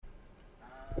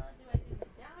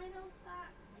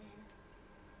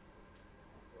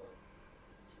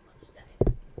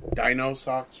Dino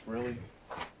socks, really?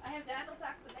 I have Dino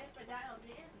socks that match my Dino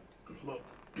jammies. Look,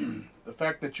 the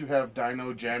fact that you have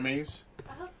Dino jammies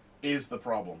is the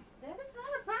problem. That is not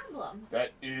a problem.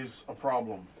 That is a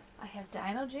problem. I have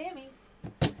Dino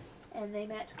jammies. And they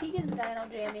match Keegan's Dino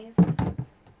jammies.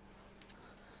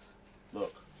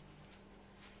 Look.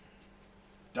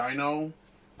 Dino,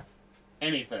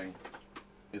 anything,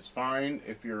 is fine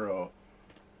if you're a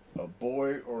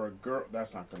boy or a girl.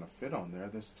 That's not going to fit on there.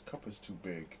 This cup is too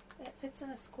big. It fits in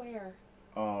a square.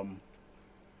 If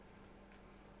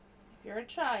If you're a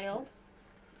child.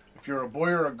 If you're a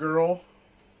boy or a girl,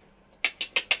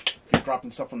 you're dropping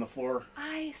stuff on the floor.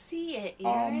 I see it,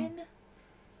 Aaron.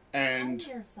 And Calm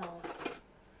yourself.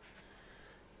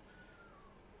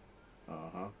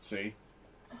 See?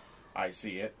 I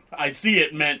see it. I see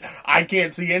it meant I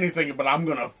can't see anything, but I'm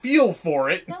going to feel for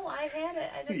it. No, I had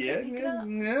it. I just can't pick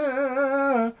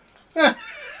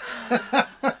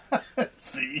it up.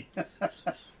 See?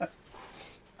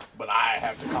 But I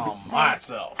have to calm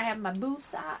myself. I have my boo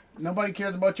socks. Nobody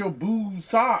cares about your boo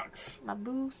socks. My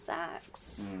boo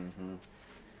socks. Mm-hmm.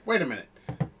 Wait a minute.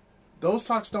 Those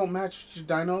socks don't match your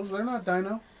dinos. They're not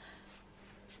dino.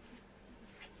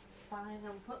 Fine,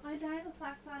 I'll put my dino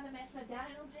socks on to match my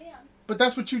dino jams. But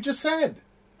that's what you just said.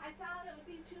 I thought it would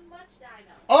be too much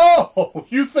dino. Oh,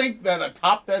 you think that a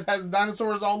top that has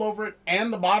dinosaurs all over it,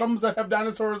 and the bottoms that have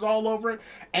dinosaurs all over it,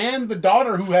 and the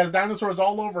daughter who has dinosaurs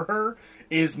all over her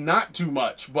is not too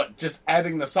much, but just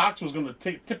adding the socks was going to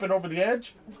tip it over the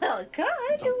edge? Well, it could.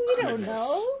 Oh, we don't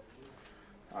know.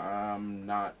 I'm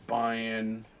not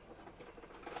buying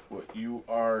what you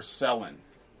are selling.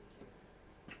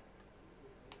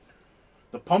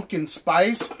 The pumpkin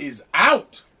spice is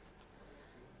out.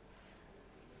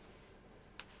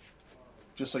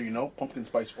 Just so you know, pumpkin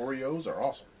spice Oreos are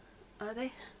awesome. Are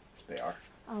they? They are.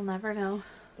 I'll never know.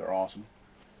 They're awesome.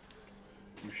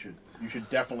 You should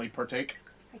definitely partake.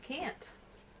 I can't.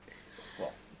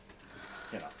 Well,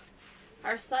 you know.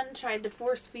 Our son tried to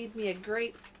force feed me a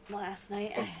grape last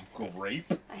night. A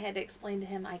grape? I had to explain to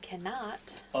him I cannot.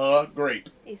 A grape.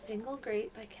 A single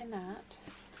grape, I cannot.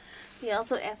 He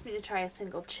also asked me to try a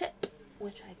single chip,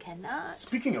 which I cannot.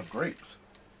 Speaking of grapes,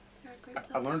 There are grapes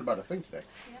I learned about a thing today.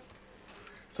 Yep.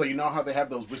 So you know how they have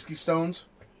those whiskey stones?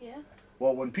 Yeah.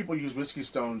 Well, when people use whiskey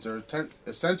stones, they're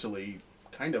essentially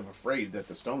kind of afraid that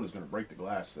the stone is going to break the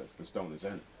glass that the stone is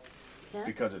in. Yeah.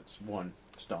 Because it's one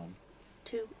stone.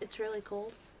 Two. It's really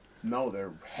cold. No,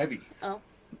 they're heavy. Oh.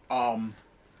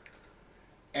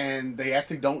 And they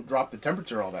actually don't drop the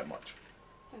temperature all that much.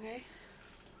 Okay.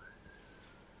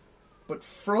 But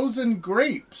frozen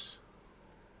grapes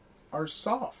are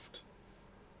soft.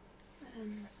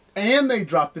 And they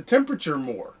drop the temperature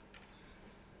more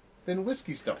than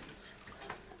whiskey stones.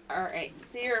 Alright,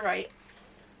 so you're right.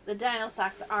 The dino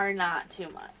socks are not too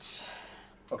much.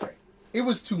 Okay. It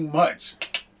was too much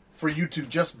for you to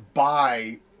just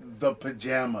buy the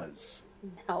pajamas.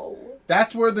 No.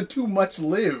 That's where the too much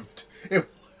lived. It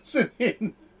wasn't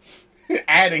in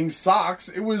adding socks.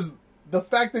 It was the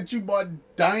fact that you bought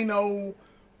dino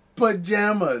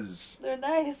pajamas. They're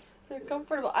nice. They're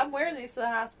comfortable. I'm wearing these to the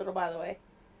hospital, by the way.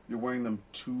 You're wearing them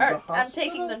to the hospital? I'm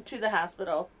taking them to the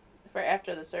hospital for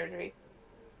after the surgery.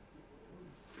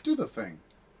 Do the thing.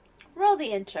 Roll the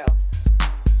intro.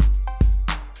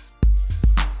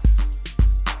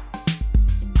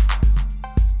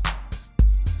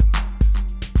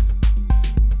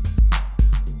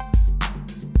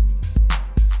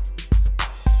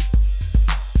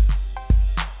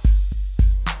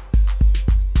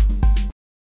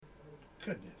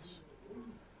 Goodness.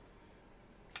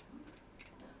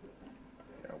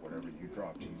 Yeah, whatever you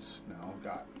dropped, he's now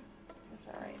got. That's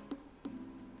alright.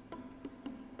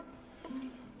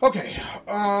 Okay,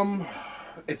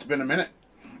 it's been a minute.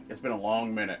 It's been a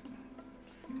long minute.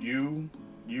 You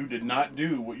did not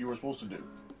do what you were supposed to do.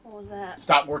 What was that?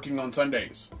 Stop working on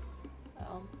Sundays.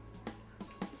 Oh.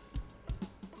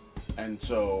 And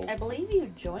so... I believe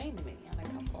you joined me on a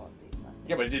couple of these Sundays.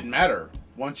 Yeah, but it didn't matter.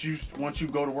 Once you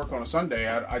go to work on a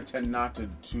Sunday, I tend not to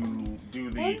do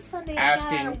the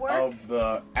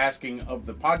asking of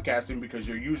the podcasting because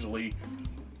you're usually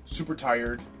super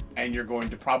tired and you're going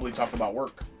to probably talk about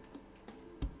work.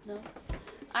 No.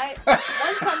 One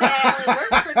Sunday I only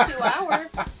worked for 2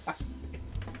 hours.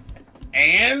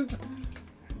 And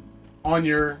on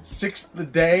your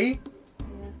 6th day,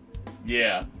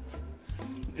 yeah.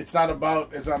 It's not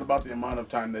about the amount of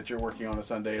time that you're working on a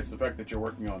Sunday. It's the fact that you're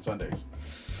working on Sundays.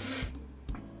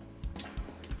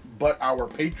 But our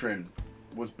patron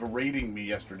was berating me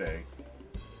yesterday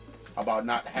about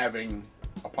not having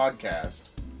a podcast.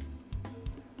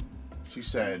 She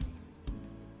said,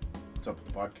 "What's up with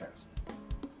the podcast?"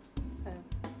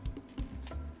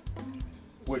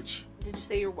 which... Did you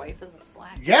say your wife is a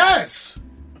slacker? Yes!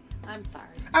 I'm sorry.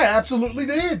 I absolutely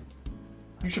did.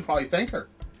 You should probably thank her.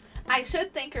 I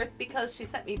should thank her because she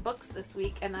sent me books this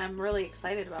week, and I'm really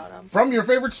excited about them. From your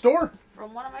favorite store.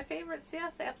 From one of my favorites,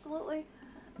 yes, absolutely.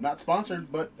 Not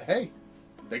sponsored, but hey,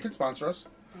 they could sponsor us.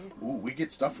 Ooh, we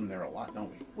get stuff from there a lot, don't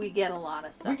we? We get a lot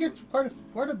of stuff. We get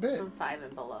quite a bit. From 5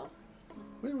 and Below.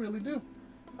 We really do.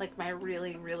 Like my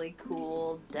really, really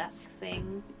cool desk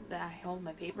thing that I hold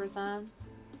my papers on.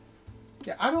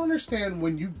 Yeah, I don't understand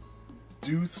when you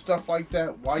do stuff like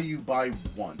that, why you buy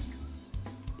one.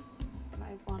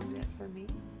 I wanted it for me.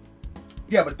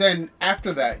 Yeah, but then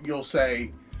after that, you'll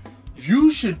say,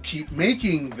 you should keep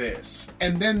making this.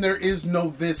 And then there is no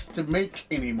this to make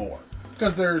anymore.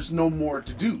 Because there's no more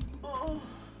to do. Oh,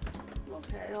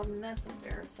 okay, well, that's a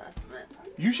fair assessment.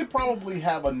 You should probably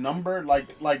have a number,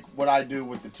 like what I do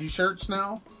with the t-shirts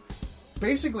now.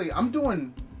 Basically, I'm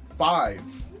doing 5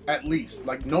 at least.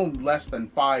 Like, no less than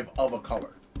 5 of a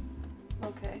color.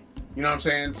 Okay. You know what I'm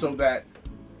saying? So that,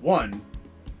 one,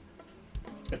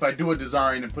 if I do a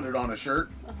design and put it on a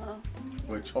shirt,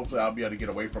 which hopefully I'll be able to get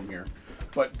away from here,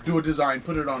 but do a design,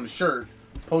 put it on a shirt,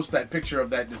 post that picture of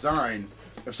that design.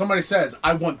 If somebody says,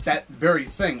 I want that very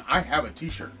thing, I have a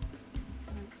t-shirt.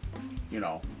 You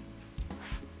know.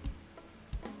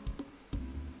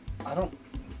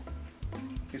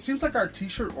 It seems like our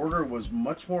t-shirt order was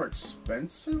much more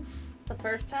expensive. The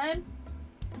first time?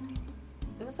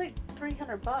 It was like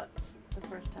 $300 the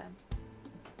first time.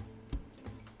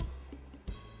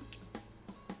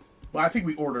 Well, I think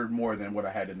we ordered more than what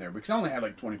I had in there because I only had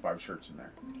like 25 shirts in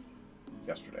there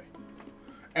yesterday.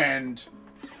 And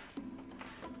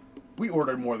we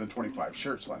ordered more than 25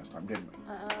 shirts last time, didn't we?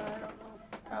 I don't know.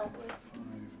 Probably. 5,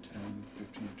 10,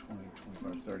 15, 20,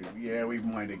 25, 30. Yeah, we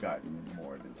might have gotten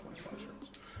more than 25 shirts.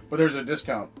 But there's a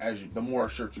discount. The more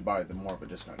shirts you buy, the more of a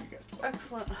discount you get. So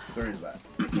excellent. there is that.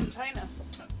 Like in China.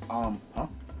 Huh?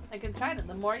 Like in China,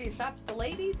 the more you shop at the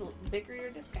lady, the bigger your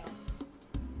discounts.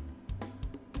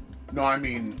 No, I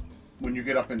mean, when you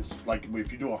get up in, like,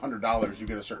 if you do $100, you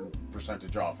get a certain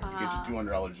percentage off. If you get to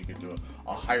 $200, you get to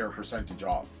a higher percentage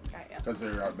off. Because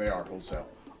they are wholesale.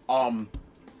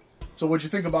 So what'd you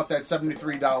think about that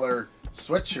 $73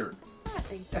 sweatshirt? I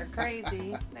think they're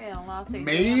crazy. They don't allow safety.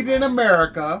 Made in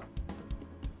America.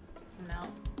 No.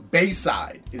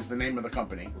 Bayside is the name of the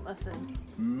company. Listen.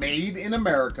 Made in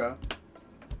America.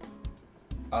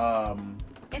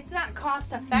 It's not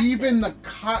cost effective. Even the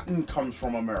cotton comes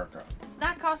from America. It's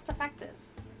not cost effective.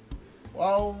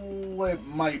 Well, it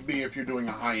might be if you're doing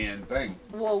a high-end thing.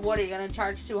 Well, what are you going to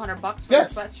charge $200 for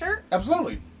Yes. a sweatshirt?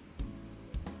 Absolutely.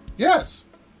 Yes.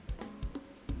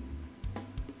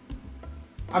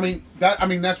 I mean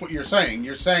that's what you're saying.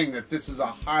 You're saying that this is a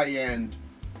high-end.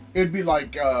 It'd be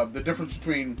like the difference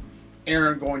between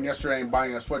Aaron going yesterday and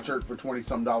buying a sweatshirt for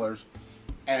 $20-some,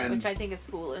 and which I think is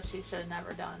foolish. He should have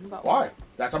never done. But why?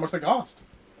 That's how much they cost.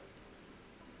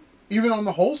 Even on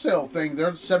the wholesale thing,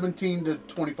 they're $17 to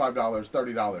 $25,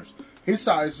 $30. His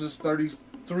size is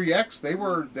 33X. They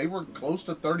were close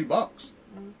to $30.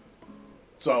 Mm-hmm.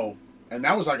 So, and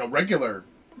that was like a regular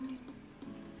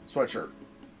sweatshirt.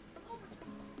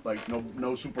 Like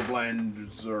no super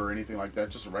blends or anything like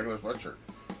that. Just a regular sweatshirt.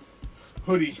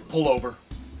 Hoodie, pullover,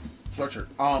 sweatshirt.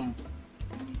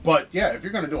 But yeah, if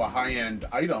you're going to do a high-end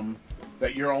item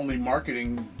that you're only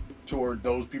marketing toward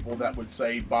those people that would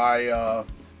say buy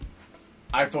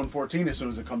iPhone 14 as soon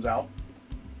as it comes out.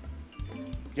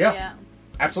 Yeah.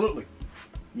 Absolutely.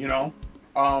 You know,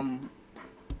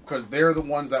 because they're the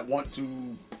ones that want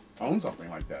to own something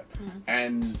like that. Mm-hmm.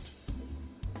 And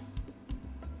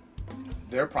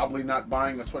they're probably not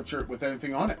buying a sweatshirt with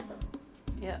anything on it.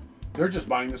 Yeah. They're just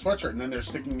buying the sweatshirt and then they're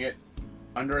sticking it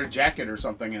under a jacket or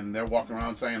something and they're walking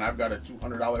around saying, I've got a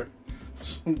 $200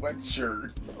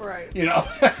 sweatshirt. Right. You know?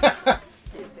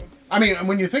 Stupid. I mean,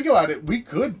 when you think about it, we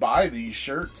could buy these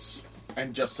shirts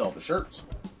and just sell the shirts.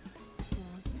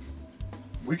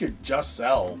 Mm-hmm. We could just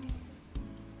sell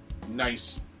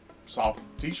nice, soft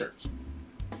t-shirts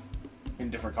in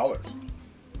different colors.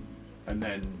 And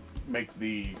then make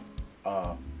the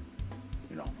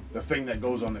the thing that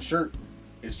goes on the shirt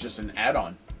is just an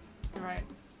add-on. Right.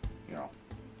 You know.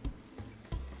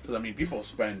 Because, I mean, people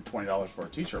spend $20 for a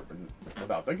t-shirt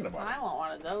without thinking about it. I want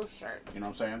one of those shirts. You know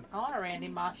what I'm saying? I want a Randy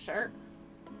Moss shirt.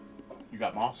 You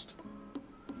got mossed?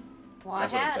 Well,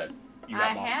 That's what it said. You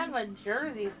got mossed. I have a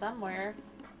jersey somewhere.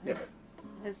 Yeah,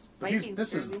 but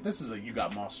this is a You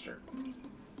Got Mossed shirt. Yeah.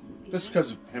 Just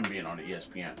because of him being on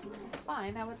ESPN. It's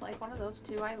fine. I would like one of those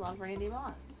too. I love Randy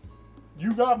Moss.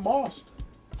 You got mossed.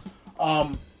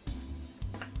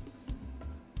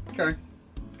 Okay.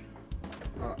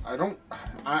 I don't.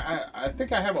 I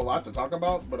think I have a lot to talk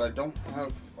about, but I don't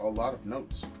have a lot of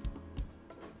notes.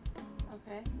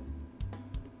 Okay.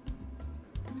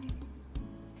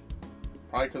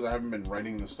 Probably because I haven't been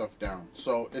writing the stuff down.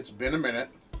 So it's been a minute.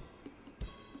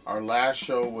 Our last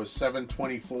show was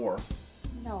 7/24.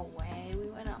 No way. We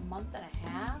went a month and a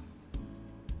half?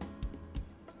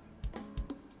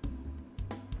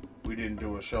 We didn't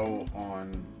do a show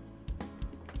on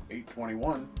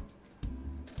 8/21.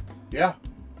 Yeah.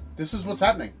 This is what's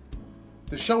happening.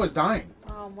 The show is dying.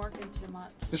 Oh, I'm working too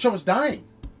much. The show is dying.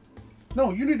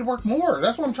 No, you need to work more.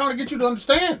 That's what I'm trying to get you to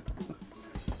understand.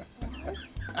 What?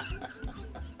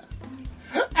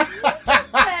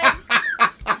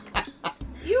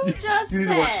 You just You need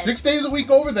said. to work 6 days a week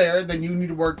over there, then you need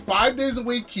to work 5 days a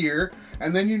week here,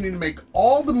 and then you need to make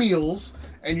all the meals,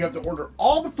 and you have to order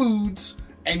all the foods,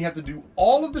 and you have to do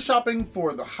all of the shopping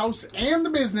for the house and the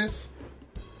business.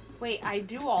 Wait, I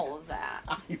do all of that.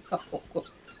 I know.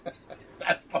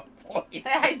 That's the point. Say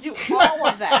I do all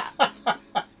of that.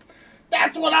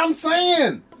 That's what I'm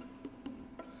saying.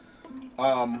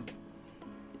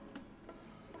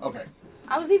 Okay.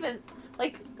 I was even,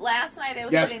 like, last night I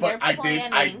was Yes, sitting but there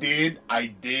planning. I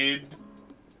did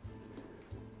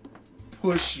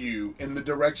push you in the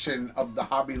direction of the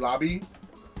Hobby Lobby,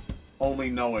 only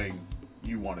knowing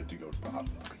you wanted to go to the Hobby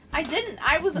Lobby. I didn't.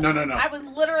 I was. No. I was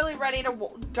literally ready to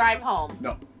drive home.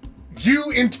 No.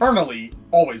 You internally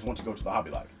always want to go to the Hobby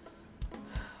Lobby.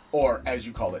 Or, as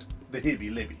you call it, the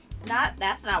Hibby Libby.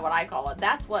 That's not what I call it.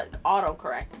 That's what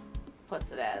autocorrect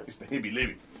puts it It's as. the Hibby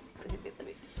Libby.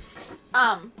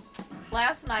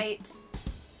 Last night,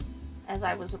 as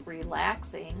I was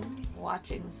relaxing,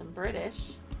 watching some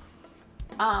British,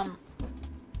 I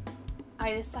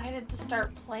decided to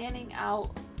start planning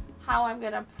out how I'm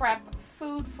gonna prep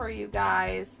food for you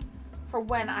guys for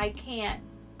when I can't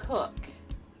cook.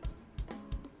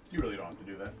 You really don't have to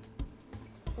do that.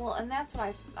 Well, and that's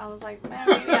what I was like, man,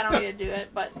 maybe I don't need to do it.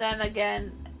 But then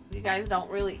again, you guys don't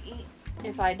really eat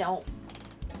if I don't.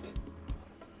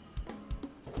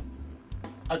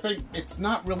 I think it's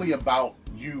not really about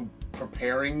you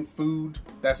preparing food.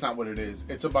 That's not what it is.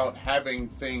 It's about having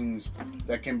things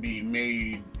that can be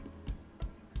made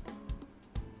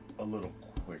a little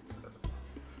quicker.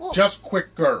 Well, Just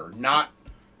quicker, not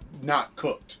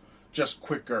cooked. Just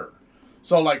quicker.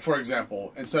 So, like, for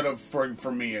example, instead of,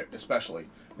 for me especially,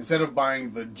 instead of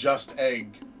buying the Just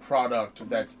Egg product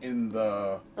that's in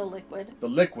the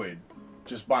liquid,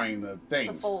 just buying the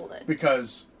things. The folded.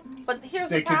 Because... But here's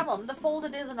the problem. The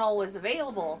folded isn't always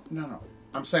available. No.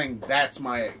 I'm saying that's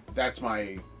my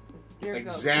Your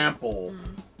example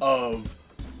of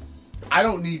I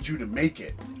don't need you to make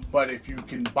it, but if you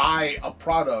can buy a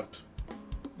product,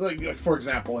 like for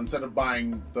example, instead of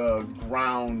buying the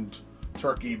ground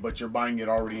turkey, but you're buying it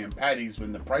already in patties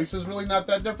when the price is really not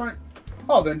that different,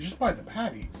 oh, then just buy the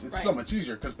patties. It's so much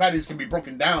easier because patties can be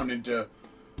broken down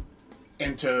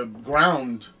into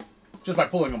ground just by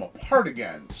pulling them apart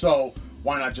again. So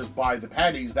why not just buy the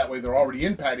patties? That way they're already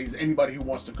in patties. Anybody who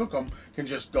wants to cook them can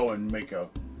just go and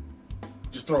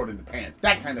just throw it in the pan.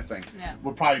 That kind of thing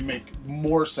would probably make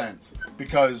more sense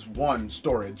because one,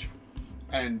 storage,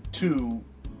 and two,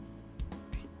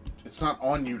 it's not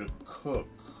on you to cook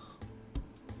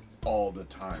all the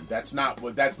time. That's not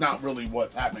really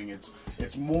what's happening.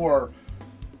 It's more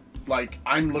like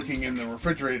I'm looking in the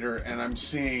refrigerator and I'm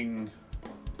seeing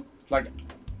like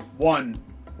one,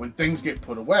 when things get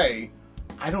put away,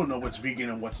 I don't know what's vegan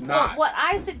and what's not. Well, what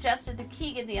I suggested to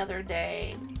Keegan the other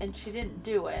day, and she didn't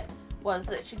do it, was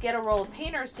that she get a roll of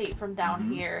painter's tape from down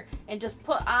here and just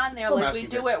put on there like we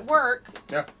do at work.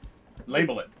 Yeah.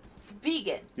 Label it.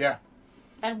 Vegan. Yeah.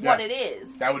 And what it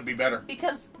is. That would be better.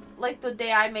 Because, like the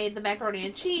day I made the macaroni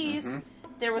and cheese,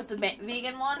 there was the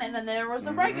vegan one and then there was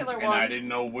the regular one. And I didn't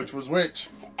know which was which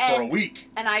for a week.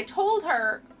 And I told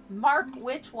her, mark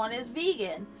which one is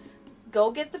vegan. Go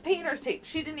get the painter's tape.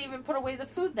 She didn't even put away the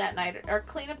food that night or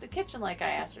clean up the kitchen like I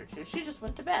asked her to. She just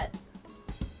went to bed.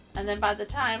 And then by the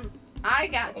time I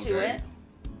got to it,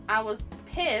 I was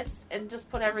pissed and just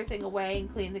put everything away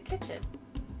and cleaned the kitchen.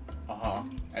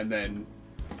 And then...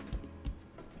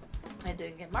 I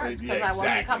didn't get marked because I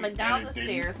wasn't coming down the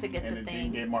stairs to get the thing.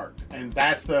 Didn't get marked. And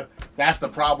that's the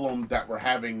problem that we're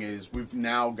having is we've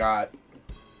now got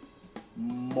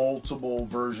multiple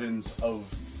versions of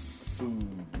food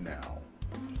now.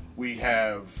 We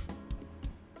have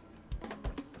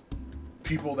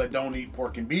people that don't eat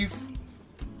pork and beef.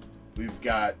 We've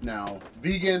got now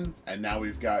vegan, and now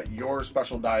we've got your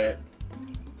special diet.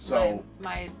 So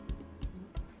my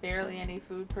barely any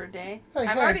food per day. Hey,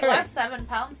 I've already lost 7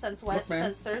 pounds since Look,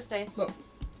 Thursday. Look,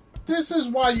 This is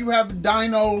why you have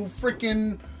Dino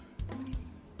freaking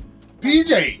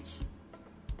PJs.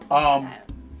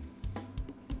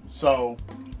 So,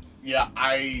 yeah,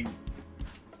 I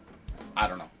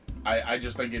don't know. I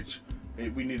just think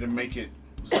we need to make it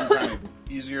some kind of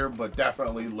easier, but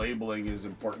definitely labeling is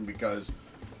important because...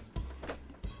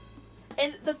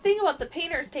 And the thing about the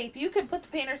painter's tape, you can put the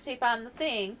painter's tape on the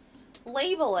thing,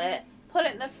 label it, put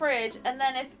it in the fridge, and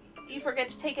then if you forget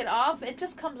to take it off, it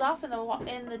just comes off in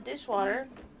the dishwater.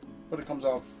 But it comes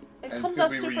off. It comes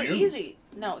off super easy.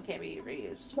 No, it can't be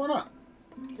reused. Why not?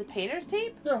 The painter's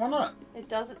tape? Yeah, why not? It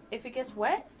doesn't. If it gets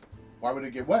wet. Why would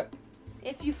it get wet?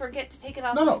 If you forget to take it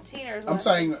off the containers. I'm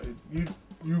saying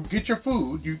you get your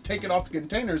food, you take it off the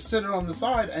containers, sit it on the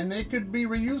side, and it could be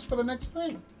reused for the next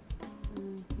thing.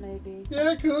 Maybe.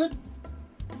 Yeah, it could.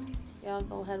 Yeah, I'll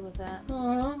go ahead with that.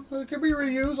 It could be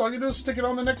reused. All you do is stick it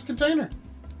on the next container.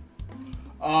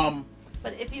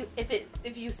 But if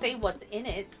you say what's in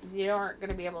it, you aren't going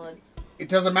to be able to. It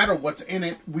doesn't matter what's in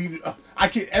it.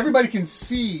 Everybody can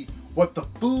see what the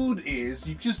food is.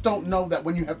 You just don't know that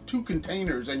when you have two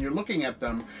containers and you're looking at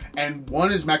them, and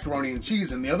one is macaroni and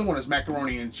cheese and the other one is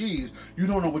macaroni and cheese, you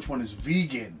don't know which one is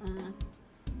vegan. Mm-hmm.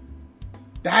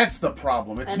 That's the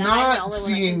problem. It's not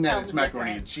seeing that it's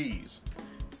macaroni and cheese.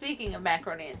 Speaking of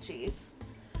macaroni and cheese,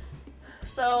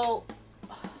 so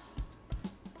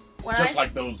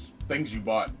like those things you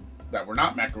bought that were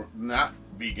not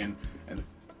vegan and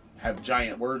have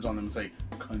giant words on them and say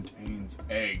contains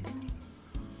egg.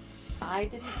 I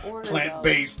didn't order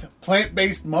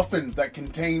plant-based muffins that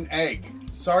contain egg.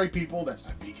 Sorry, people, that's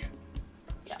not vegan.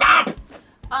 Yeah. Stop.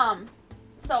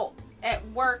 So at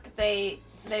work they've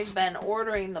been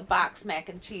ordering the box mac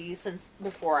and cheese since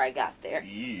before I got there.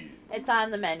 Yeah. It's on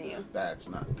the menu. That's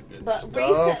not the good stuff. But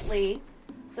recently,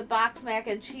 the box mac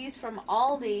and cheese from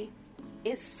Aldi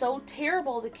is so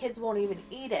terrible the kids won't even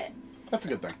eat it. That's a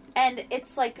good thing. And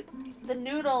it's like the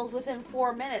noodles within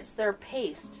 4 minutes, they're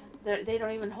paste. They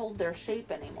don't even hold their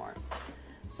shape anymore.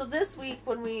 So this week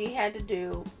when we had to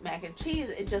do mac and cheese,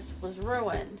 it just was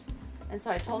ruined. And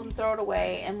so I told him to throw it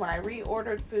away. And when I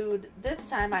reordered food, this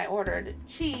time I ordered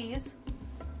cheese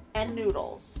and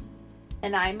noodles.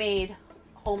 And I made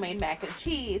homemade mac and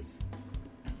cheese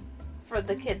for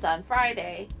the kids on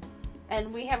Friday.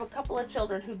 And we have a couple of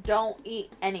children who don't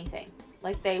eat anything.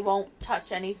 Like, they won't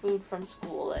touch any food from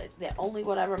school. They only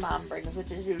whatever mom brings, which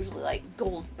is usually like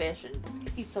goldfish and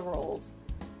pizza rolls.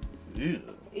 Ew.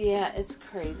 Yeah, it's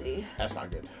crazy. That's not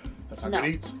good. That's not good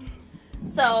eats.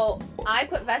 So I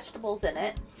put vegetables in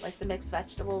it, like the mixed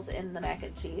vegetables in the mac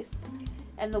and cheese.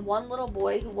 And the one little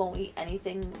boy who won't eat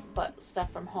anything but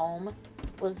stuff from home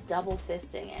was double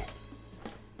fisting it.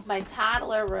 My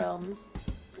toddler room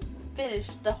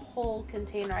finished the whole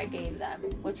container I gave them,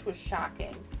 which was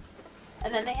shocking.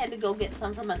 And then they had to go get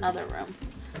some from another room.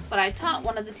 But I taught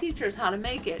one of the teachers how to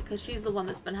make it, because she's the one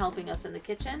that's been helping us in the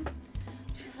kitchen.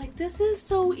 She's like, this is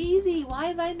so easy. Why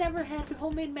have I never had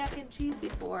homemade mac and cheese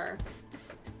before?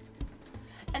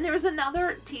 And there was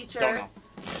another teacher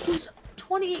who's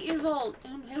 28 years old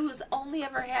and who has only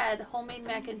ever had homemade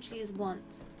mac and cheese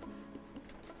once.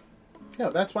 Yeah,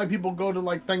 that's why people go to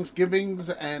like Thanksgivings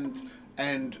and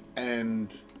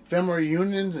family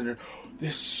reunions and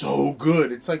they're so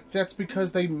good. It's like, that's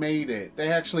because they made it.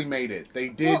 They actually made it. They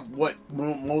did what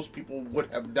most people would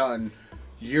have done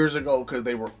years ago because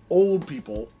they were old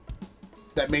people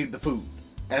that made the food,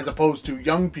 as opposed to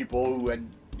young people who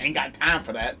ain't got time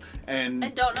for that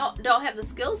and don't have the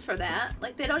skills for that.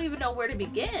 Like, they don't even know where to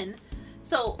begin.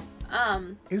 So,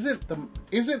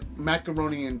 isn't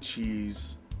macaroni and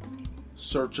cheese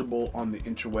searchable on the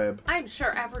interweb? I'm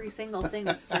sure every single thing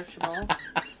is searchable.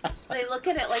 They look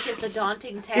at it like it's a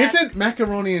daunting task. Isn't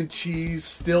macaroni and cheese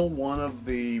still one of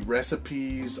the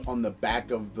recipes on the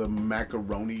back of the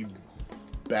macaroni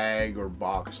bag or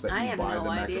box that you buy? I have no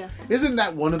idea. Isn't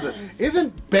that one of the...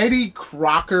 Isn't Betty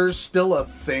Crocker still a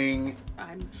thing?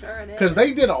 I'm sure it is. Because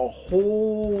they did a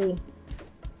whole...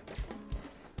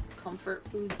 comfort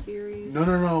food series?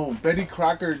 No. Betty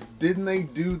Crocker, didn't they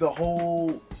do the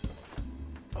whole...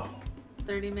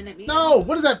 30-minute meal? No,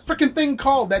 what is that freaking thing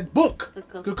called? That book.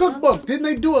 The cookbook. Didn't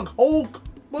they do a whole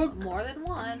cookbook? More than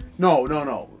one. No.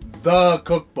 The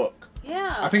cookbook.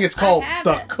 Yeah. I think it's called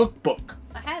The Cookbook.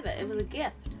 I have it. It was a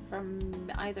gift from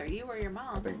either you or your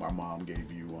mom. I think my mom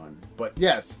gave you one. But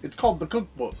yes, it's called The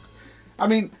Cookbook. I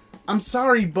mean, I'm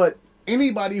sorry, but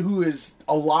anybody who is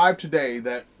alive today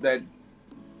that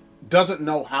doesn't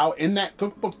know how, in that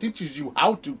cookbook teaches you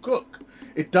how to cook.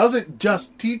 It doesn't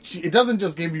just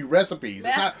give you recipes.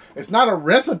 It's not a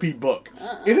recipe book.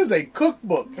 It is a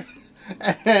cookbook.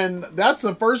 And that's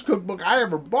the first cookbook I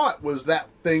ever bought, was that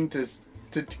thing to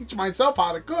to teach myself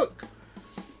how to cook.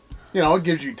 You know,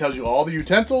 it tells you all the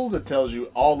utensils, it tells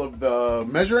you all of the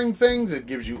measuring things, it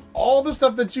gives you all the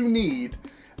stuff that you need,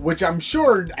 which I'm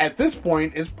sure at this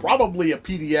point is probably a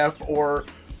PDF or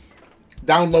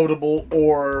downloadable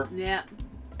or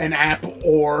an app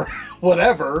or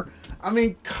whatever. I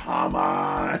mean, come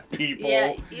on, people.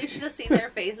 Yeah, you should have seen their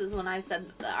faces when I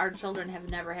said that our children have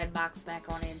never had boxed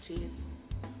macaroni and cheese.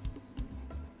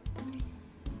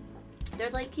 They're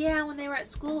like, yeah, when they were at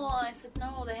school. And I said,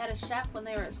 no, they had a chef when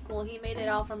they were at school. He made it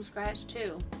all from scratch,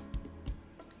 too.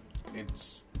 It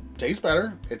tastes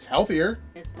better. It's healthier.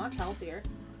 It's much healthier.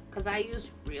 Because I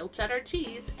used real cheddar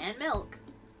cheese and milk.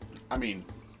 I mean,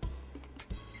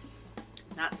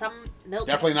 not some milk.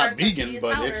 definitely not vegan,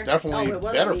 but powder. it's definitely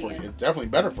better for vegan. you. It's definitely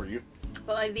better for you.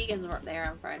 But my vegans weren't there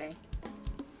on Friday.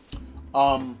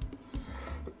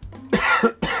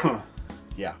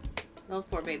 Yeah. Those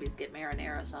poor babies get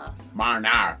marinara sauce.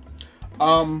 Marinara.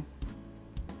 All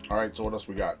right, so what else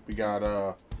we got? We got,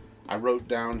 I wrote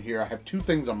down here, I have 2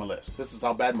 things on my list. This is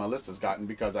how bad my list has gotten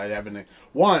because I haven't,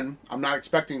 1, I'm not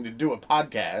expecting to do a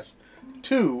podcast.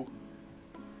 2,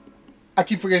 I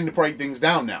keep forgetting to write things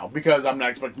down now because I'm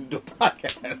not expecting to do a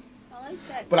podcast. I like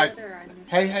that But glitter on your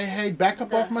hey, hey, back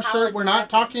up off my shirt. We're not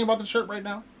talking about the shirt right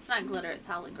now. It's not glitter, it's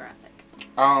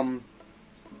holographic.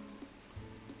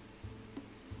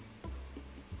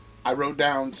 I wrote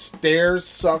down, stairs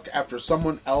suck after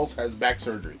someone else has back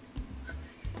surgery.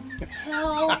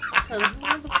 Hell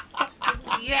to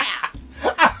yeah.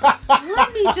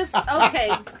 Let me just, okay,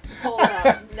 hold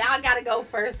on. Now I gotta go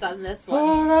first on this one.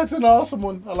 Oh, that's an awesome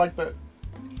one. I like that.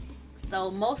 So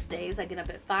most days I get up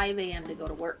at 5 a.m. to go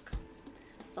to work.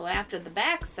 So after the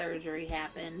back surgery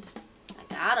happened,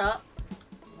 I got up,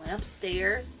 went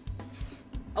upstairs.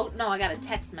 Oh, no, I got a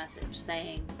text message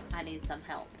saying I need some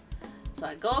help. So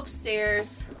I go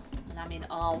upstairs, and I mean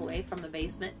all the way from the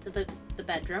basement to the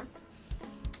bedroom,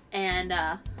 and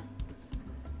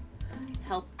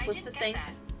help with the thing.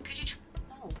 Could you?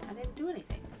 No, I didn't do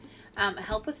anything.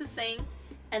 Help with the thing,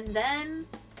 and then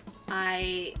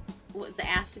I was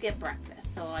asked to get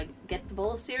breakfast. So I get the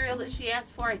bowl of cereal that she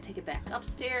asked for. I take it back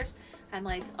upstairs. I'm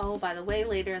like, oh, by the way,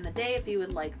 later in the day, if you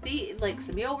would like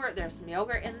some yogurt, there's some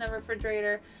yogurt in the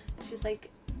refrigerator. She's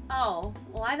like, oh,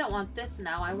 well, I don't want this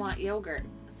now. I want yogurt.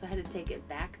 So I had to take it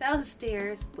back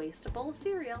downstairs, waste a bowl of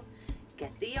cereal,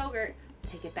 get the yogurt,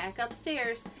 take it back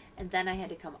upstairs, and then I had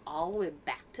to come all the way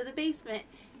back to the basement,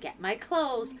 get my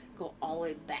clothes, go all the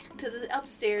way back to the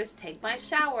upstairs, take my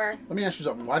shower. Let me ask you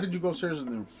something. Why did you go upstairs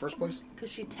in the first place? Because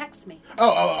she texted me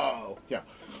Yeah.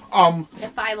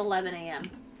 at 5:11 a.m.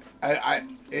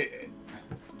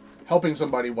 Helping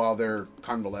somebody while they're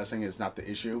convalescing is not the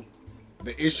issue.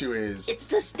 The issue is It's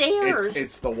the stairs.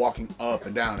 it's the walking up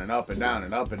and down and up and down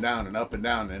and up and down and up and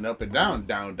down and up and down,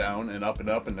 down and up and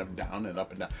up and up, down and up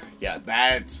and down. Yeah,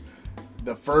 that's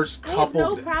the first couple. I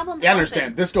have no problem. Yeah, I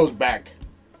understand. This goes back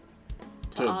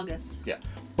to August. Yeah,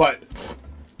 but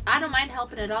I don't mind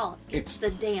helping at all. It's the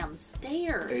damn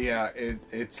stairs. Yeah,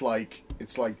 it's like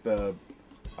the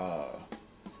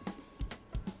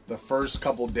first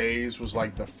couple days was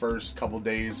like the first couple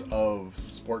days of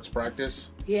sports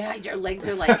practice. Yeah, your legs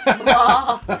are like,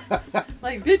 oh.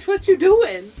 Like, bitch, what you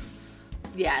doing?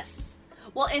 Yes.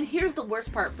 Well, and here's the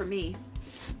worst part for me.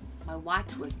 My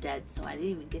watch was dead, so I didn't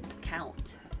even get the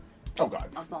count. Oh, God.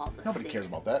 Of all the Nobody cares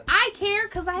about that. I care,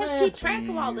 because I have to keep track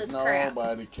of all this crap.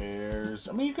 Nobody cares.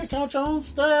 I mean, you can count your own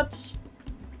steps.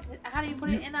 How do you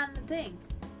put it in on the thing?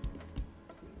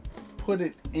 Put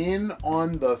it in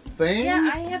on the thing?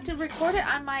 Yeah, I have to record it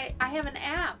on I have an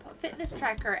app, a fitness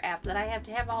tracker app, that I have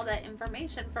to have all that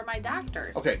information for my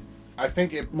doctors. Okay, I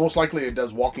think most likely it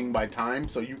does walking by time,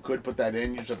 so you could put that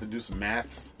in. You just have to do some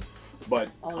maths. But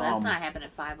oh, that's not happening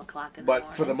at 5 o'clock in the morning.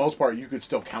 But for the most part, you could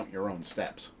still count your own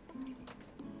steps.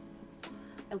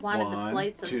 I wanted the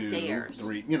flights of stairs.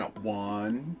 3,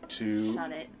 1, 2.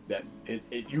 Shut it. That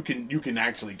you can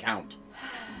actually count.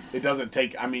 It doesn't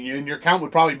take. I mean, your count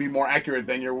would probably be more accurate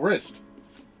than your wrist.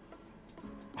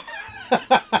 You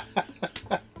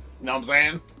know what I'm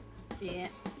saying? Yeah.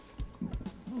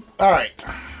 All right.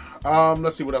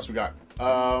 Let's see what else we got.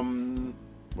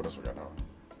 What else we got?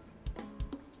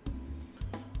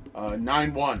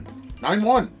 9-1.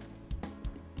 9-1.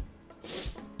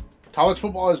 College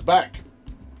football is back.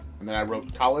 And then I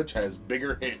wrote, college has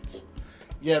bigger hits.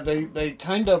 Yeah, they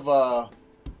kind of,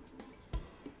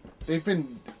 they've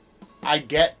been, I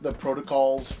get the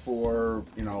protocols for,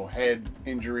 head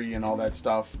injury and all that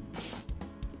stuff.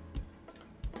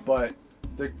 But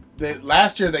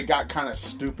last year they got kind of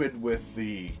stupid with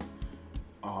the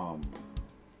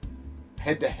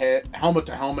head-to-head,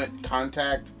 helmet-to-helmet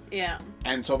contact. Yeah.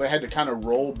 And so they had to kind of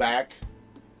roll back.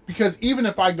 Because even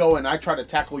if I go and I try to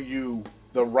tackle you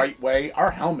the right way,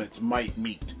 our helmets might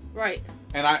meet. Right.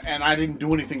 And I didn't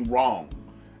do anything wrong.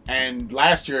 And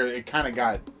last year, it kind of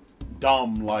got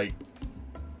dumb, like,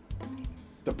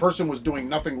 the person was doing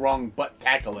nothing wrong but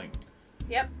tackling.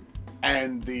 Yep.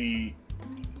 And the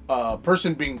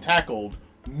person being tackled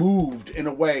moved in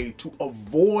a way to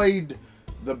avoid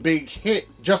the big hit,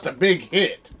 just a big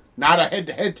hit, not a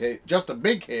head-to-head hit, just a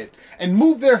big hit, and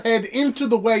move their head into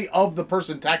the way of the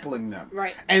person tackling them.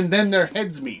 Right. And then their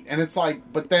heads meet. And it's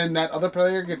like, but then that other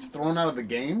player gets thrown out of the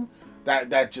game?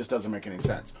 That just doesn't make any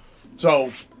sense.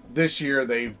 So this year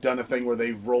they've done a thing where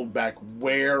they've rolled back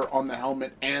wear on the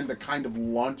helmet and the kind of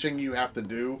launching you have to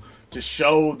do to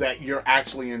show that you're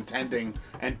actually intending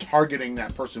and targeting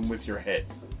that person with your head.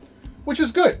 Which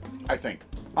is good, I think.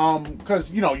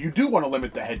 Because, you do want to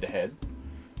limit the head-to-head.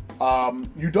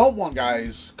 You don't want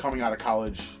guys coming out of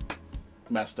college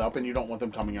messed up, and you don't want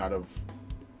them coming out of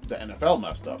the NFL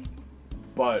messed up.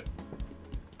 But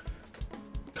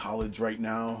college right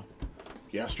now,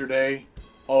 yesterday,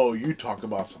 you talk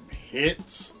about some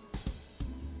hits.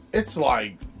 It's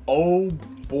like, oh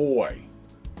boy.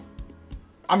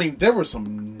 I mean, there were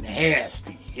some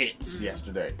nasty hits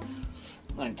yesterday.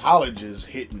 And college is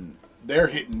hitting,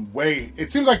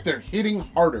 it seems like they're hitting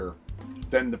harder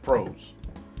than the pros.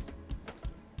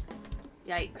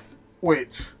 Yikes.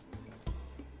 Which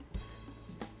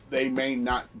they may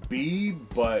not be,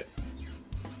 but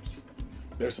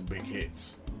there's some big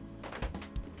hits.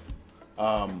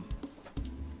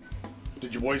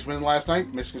 Did your boys win last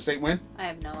night? Michigan State win? I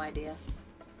have no idea.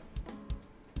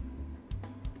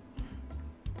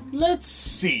 Let's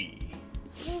see.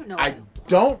 No I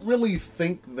don't really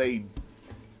think they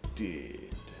did.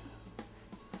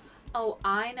 Oh,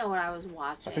 I know what I was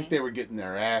watching. I think they were getting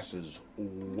their asses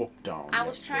whooped on. I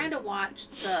was trying to watch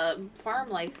the farm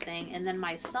life thing, and then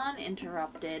my son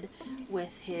interrupted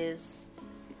with his...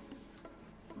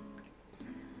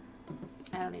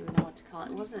 I don't even know what to call it.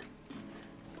 It wasn't...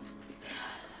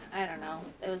 I don't know.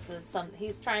 It was some...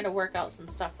 He's trying to work out some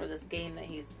stuff for this game that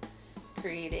he's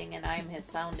creating, and I'm his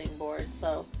sounding board,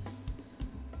 so...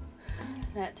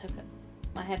 That took...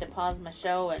 I had to pause my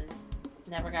show and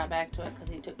never got back to it because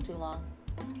he took too long.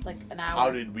 Like an hour. How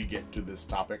did we get to this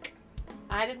topic?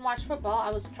 I didn't watch football. I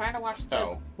was trying to watch the...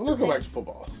 Oh. Well, let's go back to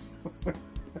football.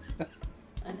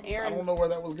 And Aaron... I don't know where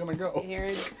that was going to go.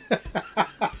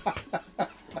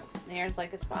 Aaron's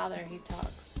like his father. He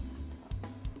talks.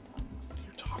 What are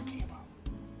you talking about?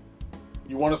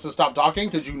 You want us to stop talking?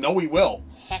 Because you know we will.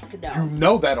 Heck no. You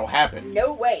know that'll happen.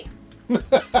 No way.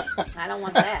 I don't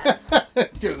want that.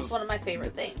 It's one of my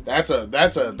favorite things. That's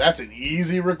an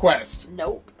easy request.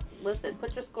 Nope. Listen,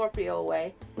 put your Scorpio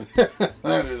away.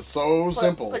 That is so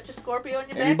simple. Put your Scorpio in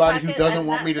your back Anybody pocket. who doesn't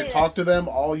want me to talk to them,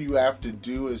 all you have to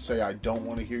do is say, I don't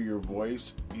want to hear your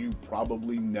voice. You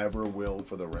probably never will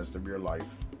for the rest of your life.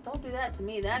 Don't do that to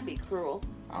me. That'd be cruel.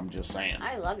 I'm just saying.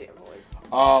 I love your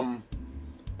voice.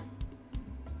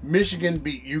 Michigan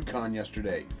beat UConn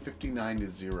yesterday,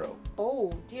 59-0.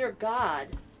 Oh, dear God.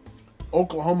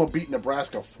 Oklahoma beat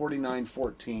Nebraska,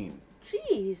 49-14.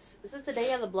 Jeez. Is it the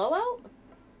day of the blowout?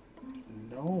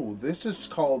 No, this is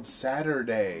called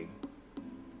Saturday.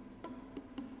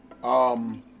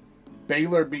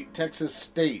 Baylor beat Texas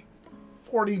State,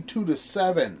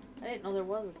 42-7. I didn't know there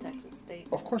was a Texas State.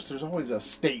 Of course, there's always a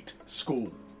state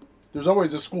school. There's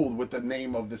always a school with the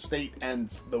name of the state and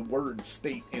the word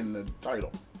state in the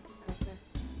title. Okay.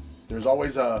 There's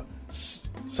always a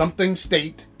something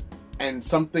state and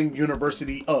something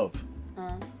university of.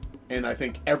 And I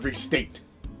think every state.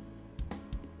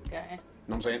 Okay. You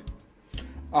know what I'm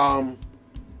saying?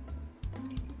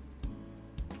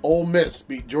 Ole Miss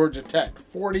beat Georgia Tech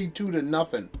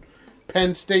 42-0.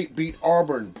 Penn State beat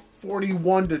Auburn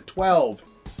 41-12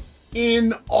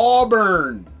 in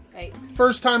Auburn. Right.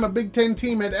 First time a Big Ten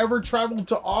team had ever traveled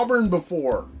to Auburn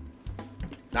before.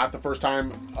 Not the first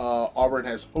time Auburn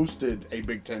has hosted a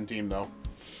Big Ten team, though.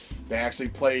 They actually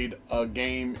played a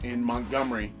game in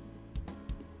Montgomery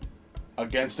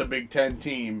against a Big Ten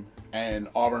team, and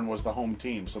Auburn was the home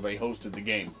team, so they hosted the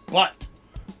game. But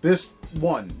this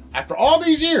one, after all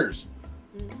these years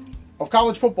of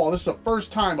college football, this is the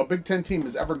first time a Big Ten team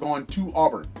has ever gone to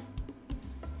Auburn,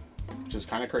 which is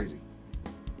kind of crazy.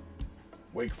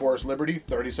 Wake Forest Liberty,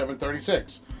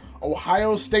 37-36.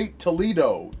 Ohio State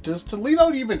Toledo. Does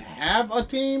Toledo even have a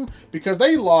team? Because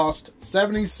they lost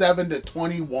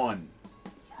 77-21. Yikes.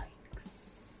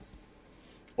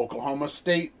 Oklahoma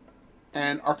State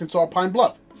and Arkansas Pine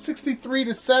Bluff,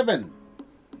 63-7.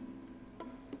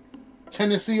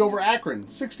 Tennessee over Akron,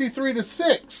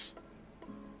 63-6.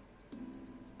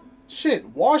 Shit,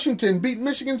 Washington beat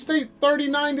Michigan State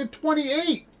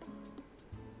 39-28.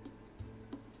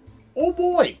 Oh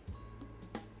boy.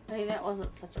 I mean, that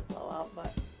wasn't such a blowout,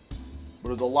 but It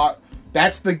was a lot.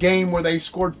 That's the game where they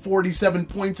scored 47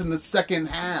 points in the second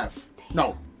half.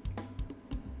 Damn.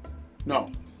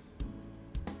 No.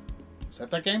 Is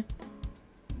that game?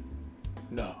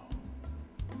 No.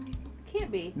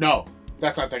 Can't be. No,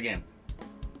 that's not that game.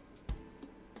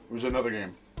 It was another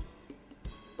game.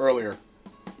 Earlier.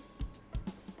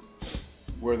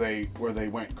 Where they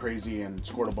went crazy and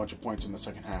scored a bunch of points in the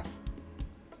second half.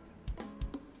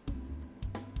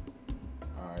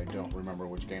 I don't remember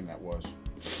which game that was.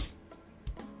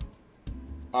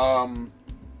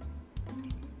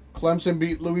 Clemson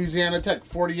beat Louisiana Tech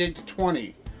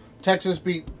 48-20. Texas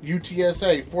beat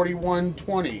UTSA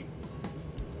 41-20.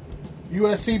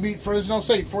 USC beat Fresno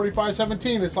State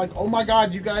 45-17. It's like, oh my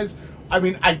God, you guys. I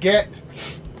mean, I get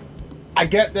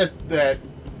that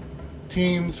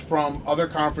teams from other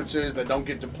conferences that don't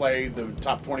get to play the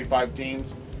top 25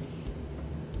 teams,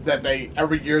 that they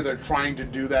every year they're trying to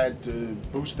do that to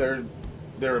boost their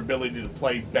ability to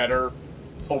play better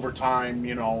over time,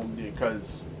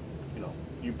 because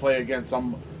you play against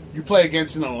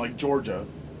like Georgia,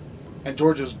 and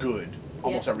Georgia's good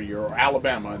almost every year, or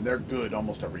Alabama, and they're good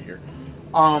almost every year.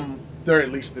 They're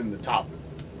at least in the top,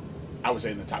 I would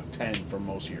say in the top 10 for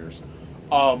most years.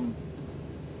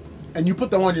 And you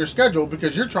put them on your schedule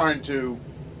because you're trying to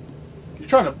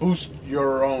boost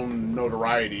your own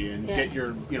notoriety and get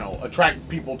your, attract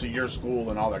people to your school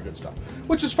and all that good stuff.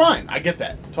 Which is fine. I get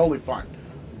that. Totally fine.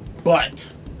 But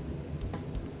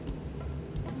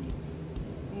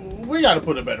we got to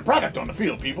put a better product on the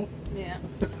field, people. Yeah.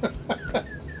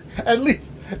 At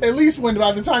least when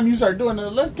by the time you start doing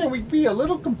it, can we be a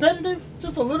little competitive?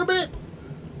 Just a little bit?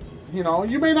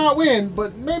 You may not win,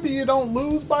 but maybe you don't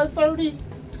lose by 30.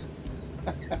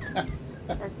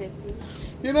 Or 50.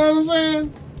 You know what I'm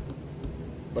saying?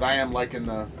 But I am liking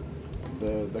the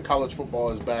college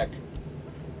football is back.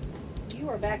 You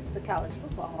are back to the college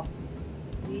football.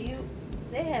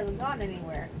 It hasn't gone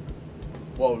anywhere.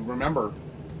 Well, remember,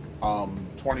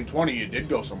 2020 it did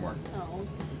go somewhere. Oh.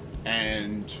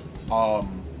 And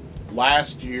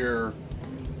last year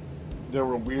there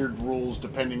were weird rules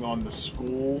depending on the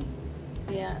school.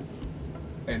 Yeah.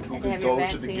 And who And could have your go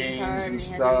to the vaccine games card, and and you had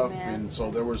stuff, your and mask.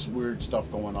 so there was weird stuff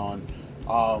going on.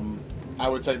 I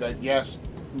would say that yes,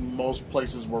 most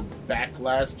places were back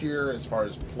last year as far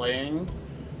as playing,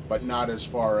 but not as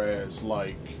far as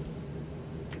like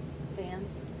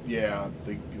Fans.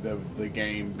 the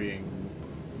game being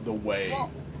the way.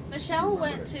 Well, Michelle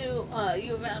went to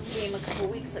U of M game a couple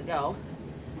weeks ago,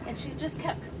 and she just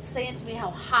kept saying to me how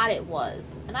hot it was,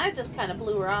 and I just kind of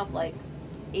blew her off like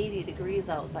 80 degrees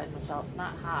outside, Michelle. It's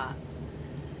not hot.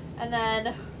 And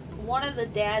then one of the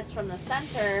dads from the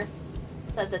center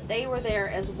said that they were there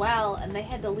as well, and they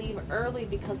had to leave early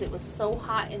because it was so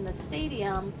hot in the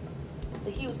stadium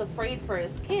that he was afraid for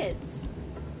his kids.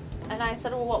 And I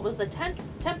said, well, what was the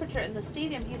temperature in the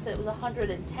stadium? He said it was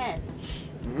 110.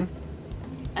 Mm-hmm.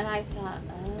 And I thought,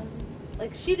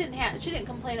 like she didn't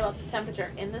complain about the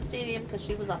temperature in the stadium because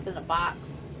she was up in a box,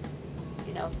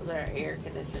 so they're air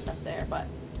conditioned up there. But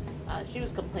she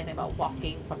was complaining about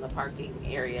walking from the parking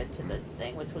area to the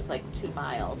thing, which was like 2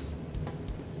 miles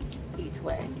each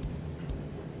way.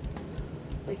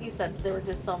 But he said there were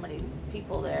just so many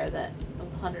people there that it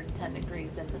was 110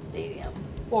 degrees in the stadium.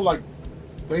 Well, like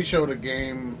they showed a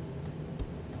game.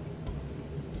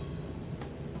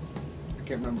 I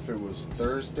can't remember if it was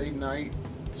Thursday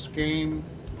night's game.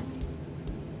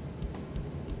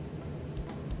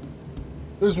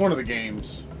 It was one of the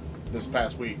games this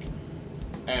past week,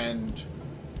 and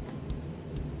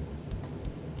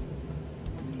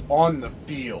on the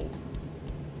field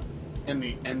in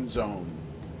the end zone,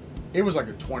 it was like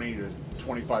a 20 to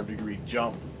 25 degree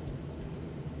jump,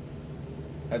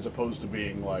 as opposed to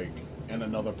being like in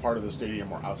another part of the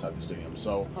stadium or outside the stadium.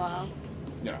 So, Wow.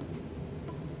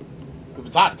 If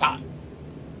it's hot, it's hot. You know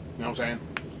what I'm saying?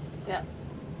 Yeah.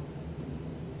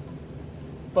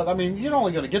 But I mean, you're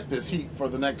only going to get this heat for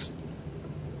the next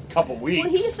couple weeks.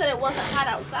 Well, he said it wasn't hot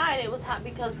outside. It was hot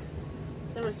because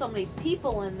there were so many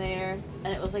people in there,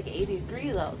 and it was like 80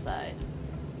 degrees outside.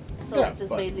 So it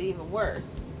just made it even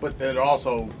worse. But then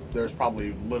also, there's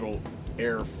probably little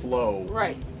airflow.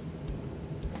 Right.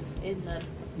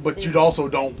 But you also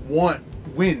don't want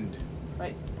wind.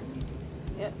 Right.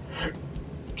 Yep.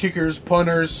 Kickers,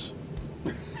 punters,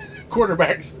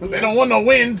 quarterbacks, they don't want no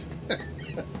wind.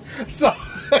 So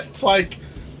it's like,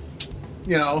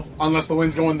 unless the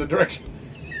wind's going the direction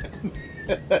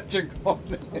that you're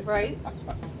going in. Right?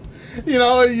 You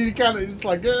know, you kind of, it's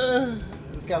like,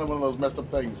 it's kind of one of those messed up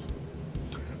things.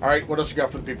 All right, what else you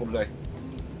got for the people today?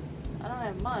 I don't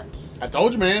have much. I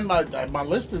told you, man, my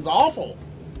list is awful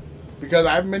because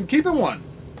I haven't been keeping one.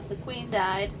 The Queen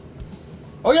died.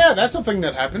 Oh yeah, that's a thing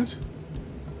that happened.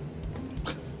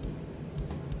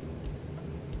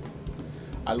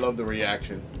 I love the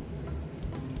reaction.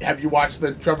 Have you watched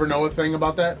the Trevor Noah thing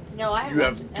about that? No, I haven't. You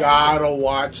have got to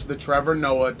watch the Trevor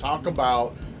Noah talk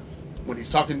about when he's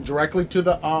talking directly to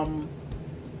the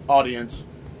audience.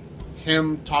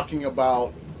 Him talking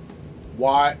about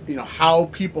why, you know, how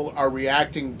people are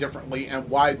reacting differently and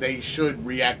why they should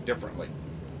react differently.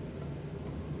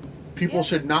 People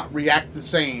should not react the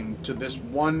same to this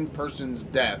one person's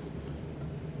death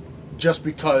just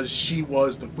because she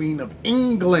was the Queen of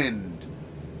England.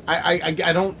 I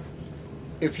don't.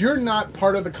 If you're not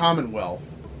part of the Commonwealth,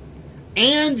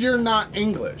 and you're not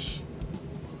English,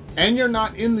 and you're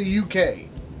not in the UK,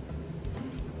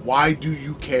 why do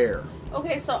you care?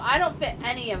 Okay, so I don't fit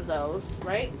any of those,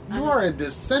 right? You are a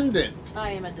descendant.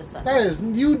 I am a descendant. That is,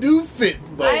 you do fit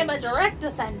those. I am a direct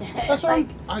descendant. That's right.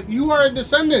 You are a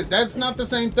descendant. That's not the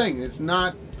same thing. It's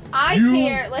not. I you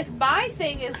care. Like, my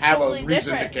thing is have a totally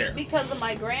reason to different care. because of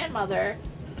my grandmother.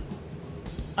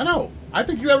 I know. I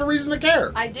think you have a reason to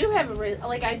care. I do have a reason.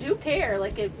 Like, I do care.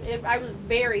 Like, if I was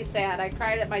very sad. I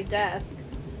cried at my desk.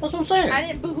 That's what I'm saying. I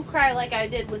didn't boohoo cry like I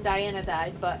did when Diana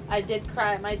died, but I did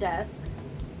cry at my desk.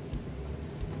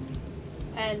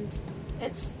 And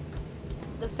it's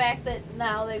the fact that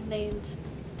now they've named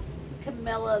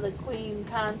Camilla the Queen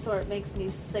Consort makes me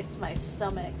sick to my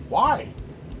stomach. Why?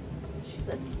 She's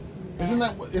a Isn't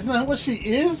that what she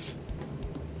is?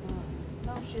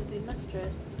 No, she's the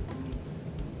mistress.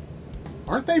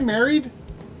 Aren't they married?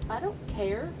 I don't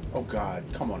care. Oh God,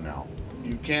 come on now.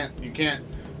 You can't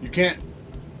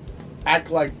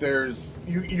act like there's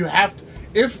you have to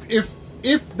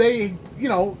if they, you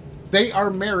know, they are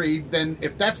married, then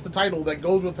if that's the title that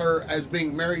goes with her as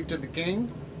being married to the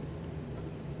king,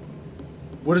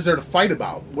 what is there to fight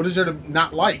about? What is there to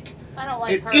not like? I don't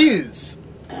like her.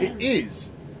 It is.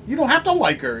 You don't have to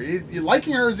like her.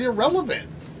 Liking her is irrelevant.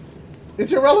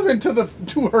 It's irrelevant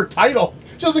to her title.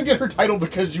 She doesn't get her title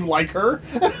because you like her.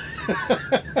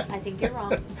 I think you're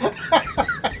wrong.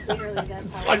 Clearly, that's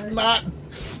It's how like it not.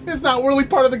 It's not really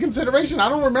part of the consideration. I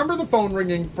don't remember the phone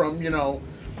ringing from, you know,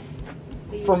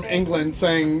 is. from England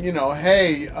saying, you know,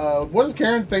 hey, what does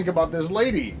Karen think about this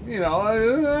lady? You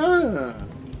know.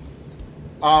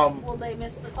 Well, they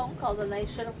missed the phone call, then they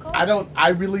should have called. I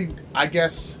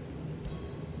guess.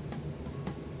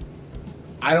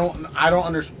 I don't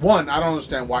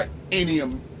understand why any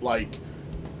like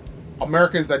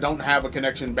Americans that don't have a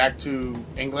connection back to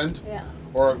England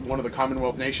or one of the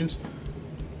Commonwealth nations,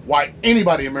 why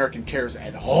anybody American cares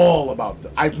at all about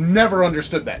I've never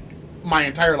understood that. My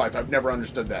entire life, I've never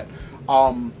understood that.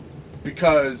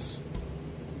 Because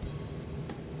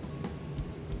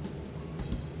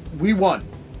we won.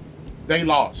 They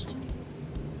lost.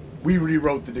 We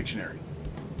rewrote the dictionary.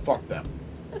 Fuck them.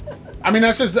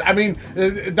 It's just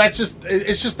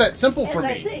that simple for As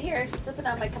I me. sit here sipping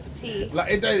on my cup of tea.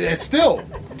 It's still,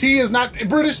 tea is not a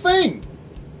British thing.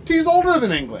 Tea's older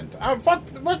than England. Fuck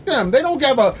them. They don't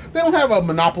have a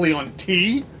monopoly on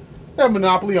tea. They have a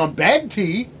monopoly on bad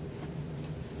tea.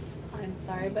 I'm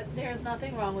sorry, but there's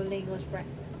nothing wrong with an English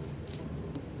breakfast.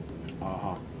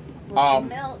 Uh-huh. With some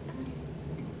milk.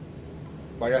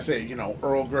 Like I say, you know,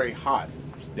 Earl Grey hot.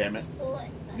 Damn it.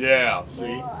 Yeah,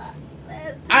 see?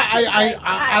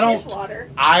 I don't. Water.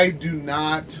 I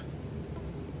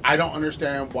don't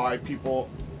understand why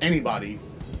anybody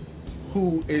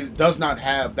who does not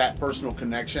have that personal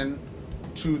connection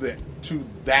to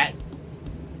that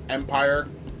empire,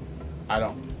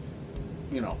 no,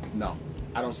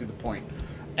 I don't see the point.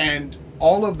 And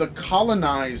all of the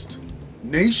colonized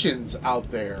nations out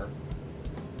there,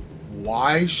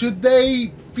 why should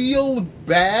they feel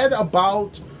bad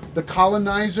about the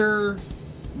colonizer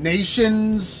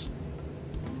nations,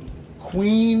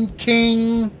 queen,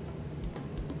 king,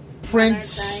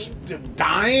 prince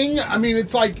dying? I mean,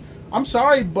 it's like, I'm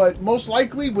sorry, but most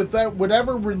likely with that,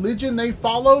 whatever religion they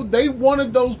followed, they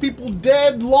wanted those people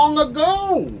dead long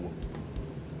ago.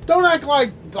 Don't act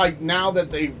like now that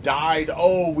they've died,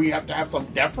 oh, we have to have some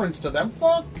deference to them.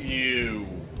 Fuck you.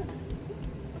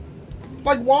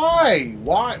 Like, why?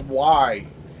 Why?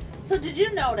 So did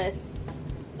you notice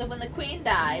that when the Queen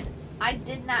died, I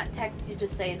did not text you to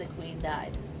say the Queen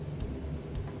died?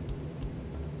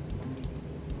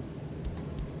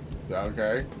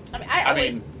 Okay. I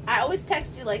mean, I always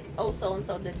text you like, oh, so and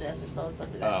so did this or so and so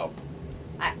did that. Oh.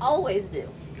 I always do.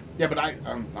 Yeah, but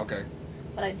okay.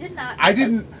 But I did not. I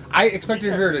didn't. I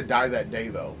expected her to die that day,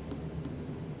 though.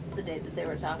 The day that they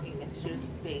were talking, she was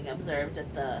being observed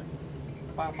at the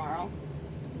Balmoral.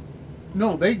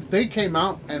 No, they came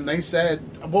out and they said.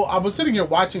 Well, I was sitting here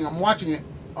watching. I'm watching it.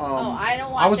 I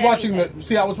don't watch. I was watching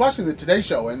anything. I was watching the Today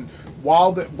Show, and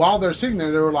while they're sitting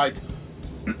there, they were like,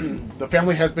 the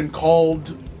family has been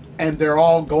called, and they're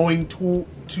all going to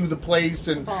the place,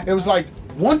 and it was like,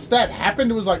 once that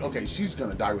happened, it was like, okay, she's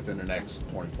gonna die within the next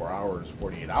 24 hours,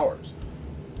 48 hours.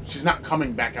 She's not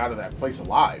coming back out of that place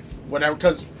alive, whatever,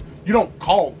 because you don't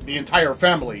call the entire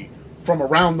family from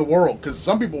around the world, because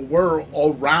some people were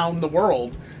around the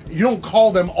world. You don't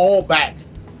call them all back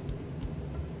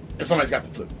if somebody's got the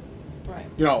flu, right?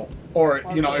 You know, or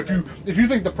you know, if you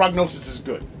think the prognosis is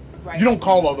good, right. You don't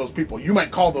call all those people. You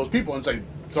might call those people and say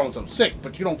so and so sick,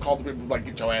 but you don't call the people like,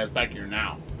 get your ass back here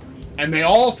now. And they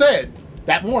all said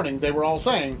that morning, they were all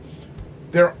saying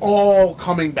they're all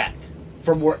coming back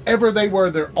from wherever they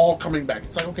were. They're all coming back.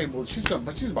 It's like, okay, well, she's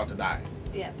about to die.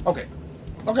 Yeah. Okay.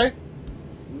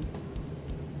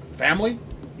 Family,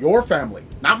 your family,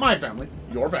 not my family,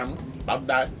 your family, about to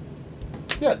die.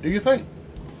 Yeah, do your thing.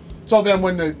 So then,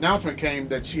 when the announcement came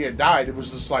that she had died, it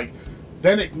was just like,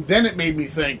 then it made me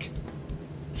think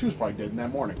she was probably dead in that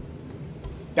morning.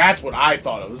 That's what I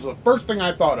thought of. It was the first thing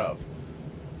I thought of.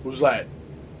 Was that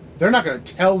they're not going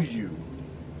to tell you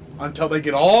until they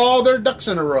get all their ducks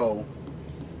in a row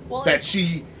that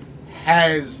she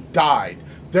has died.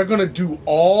 They're going to do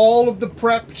all of the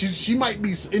prep. She might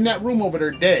be in that room over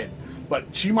there dead, but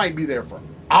she might be there for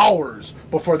hours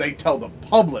before they tell the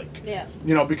public. Yeah.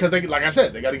 You know, because they, like I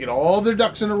said, they got to get all their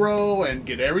ducks in a row and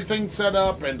get everything set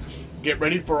up and get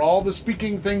ready for all the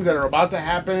speaking things that are about to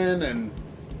happen and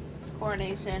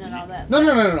coronation and all that.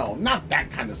 No, not that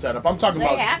kind of setup. I'm talking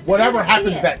about whatever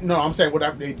happens that. No, I'm saying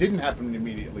whatever. It didn't happen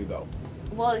immediately though.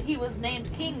 Well, he was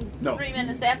named king 3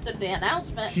 minutes after the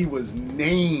announcement. He was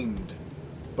named,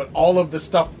 but all of the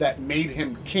stuff that made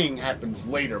him king happens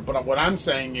later. But what I'm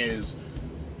saying is,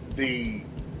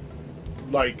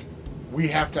 we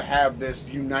have to have this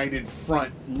united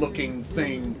front looking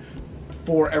thing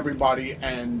for everybody,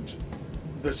 and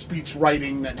the speech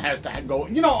writing that has to go,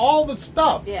 you know, all the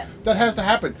stuff that has to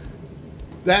happen.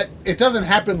 That it doesn't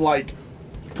happen like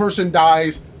person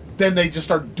dies, then they just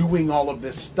start doing all of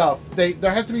this stuff.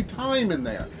 There has to be time in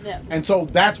there. Yeah. And so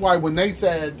that's why when they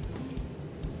said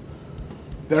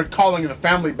they're calling the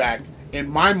family back, in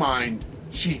my mind,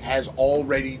 she has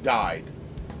already died.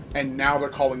 And now they're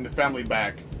calling the family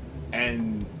back,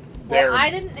 and they're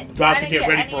about to get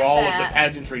ready for all of the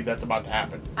pageantry that's about to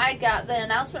happen. I got the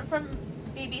announcement from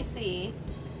BBC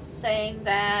saying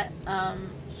that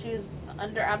she was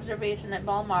under observation at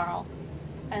Balmoral,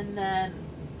 and then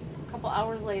a couple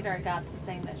hours later I got the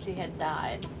thing that she had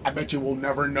died. I bet you we'll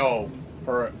never know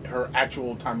her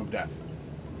actual time of death.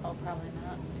 Oh, probably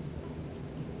not.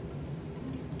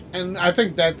 And I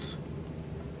think that's...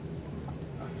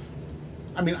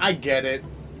 I mean, I get it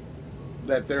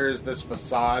that there is this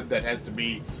facade that has to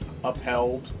be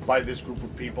upheld by this group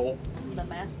of people. The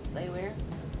masks they wear.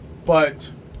 But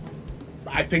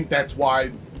I think that's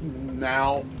why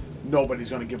now nobody's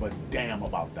going to give a damn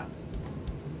about them.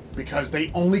 Because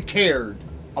they only cared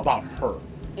about her.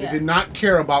 Yeah. They did not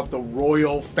care about the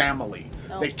royal family.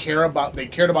 Nope. They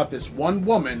cared about this one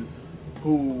woman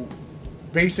who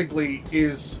basically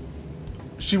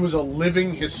she was a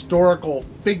living historical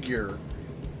figure,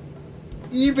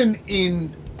 even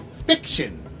in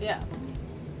fiction. Yeah.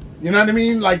 You know what I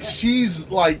mean? Like, she's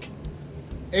like,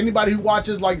 anybody who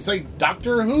watches, like, say,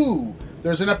 Doctor Who,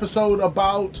 there's an episode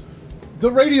about the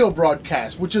radio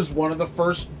broadcast, which is one of the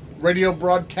first radio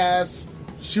broadcasts.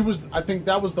 I think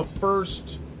that was the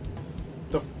first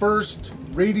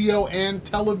radio and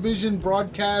television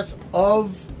broadcast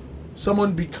of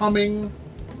someone becoming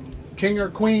king or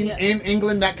queen in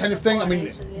England, that kind of thing. I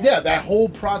mean, that whole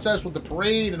process with the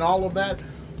parade and all of that.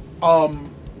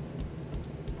 And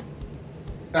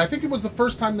I think it was the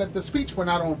first time that the speech went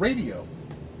out on radio.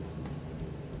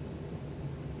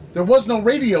 There was no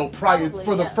radio prior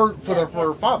for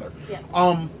her father.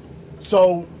 Yeah.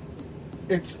 So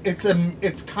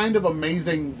it's kind of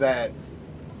amazing that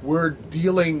we were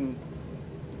dealing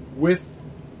with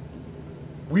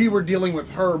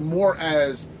her more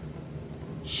as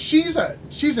she's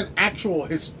an actual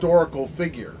historical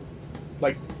figure.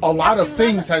 Like, a lot of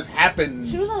things has happened.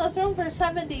 She was on the throne for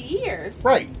 70 years.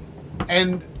 Right.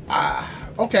 And,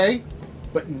 okay.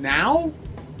 But now,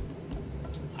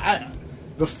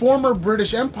 the former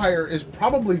British Empire is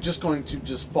probably just going to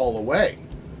just fall away.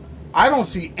 I don't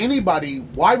see anybody...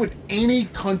 Why would any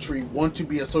country want to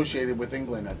be associated with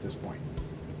England at this point?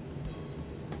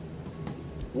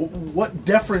 What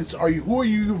deference are you? Who are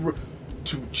you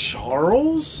to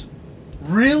Charles?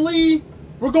 Really?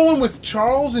 We're going with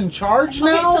Charles in charge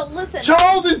now? Okay, so listen.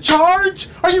 Charles in charge?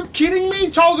 Are you kidding me?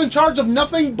 Charles in charge of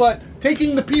nothing but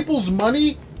taking the people's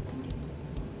money?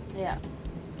 Yeah.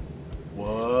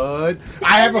 What? See,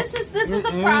 this is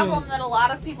the problem that a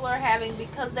lot of people are having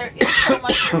because there is so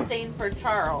much disdain for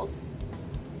Charles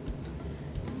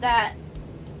that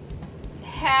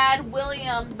had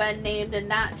William been named and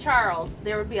not Charles,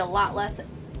 there would be a lot less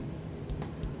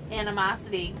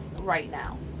animosity right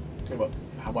now. Yeah, but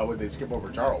why would they skip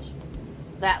over Charles?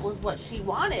 That was what she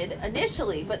wanted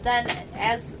initially, but then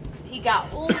as he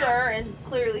got older and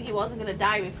clearly he wasn't going to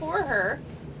die before her,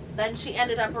 then she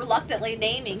ended up reluctantly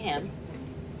naming him.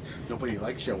 Nobody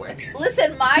likes your ass.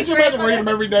 Listen, my Could you imagine reading him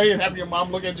every day and have your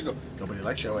mom look at you and go, nobody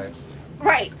likes your ass?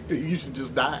 Right. You should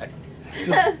just die.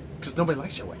 Because nobody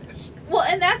likes your ass. Well,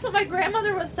 and that's what my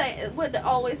grandmother would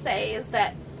always say, is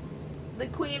that the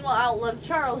queen will outlive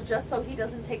Charles just so he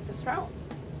doesn't take the throne.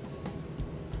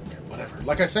 Whatever.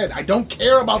 Like I said, I don't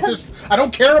care about this. I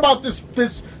don't care about this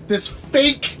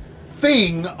fake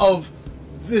thing of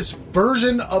this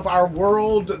version of our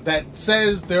world that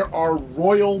says there are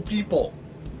royal people.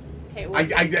 Okay, well,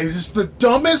 It's just the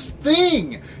dumbest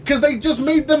thing because they just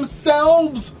made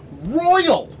themselves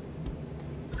royal.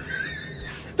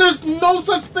 There's no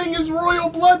such thing as royal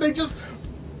blood. They just.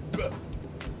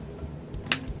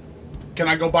 Can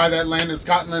I go buy that land in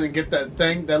Scotland and get that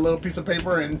little piece of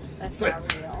paper and? That's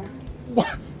not real.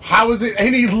 How is it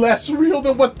any less real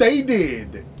than what they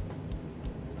did?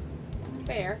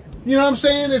 Fair. You know what I'm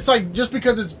saying? It's like just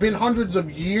because it's been hundreds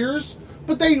of years,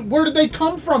 but where did they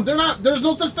come from? There's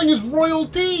no such thing as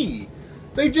royalty.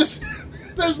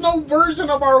 There's no version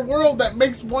of our world that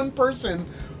makes one person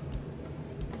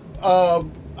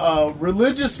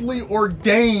religiously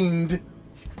ordained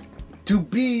to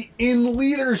be in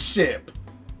leadership.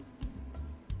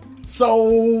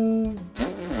 So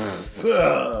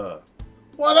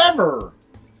whatever.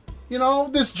 You know,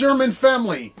 this German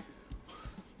family.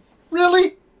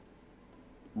 Really?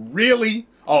 Really?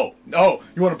 Oh, no.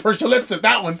 You want to purse your lips at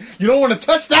that one. You don't want to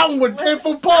touch that one with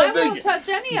 10-foot pole, I do you? won't touch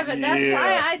any of it. That's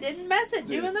why I didn't message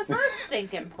you in the first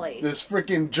stinking place. This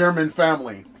freaking German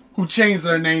family who changed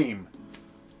their name.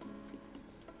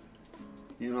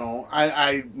 You know,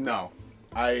 no.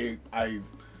 I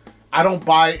don't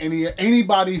buy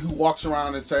anybody who walks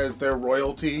around and says they're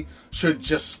royalty should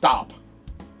just stop.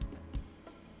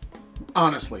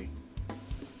 Honestly.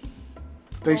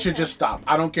 They should just stop.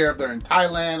 I don't care if they're in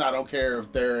Thailand. I don't care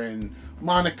if they're in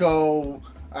Monaco.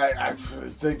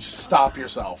 They just stop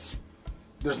yourself.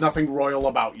 There's nothing royal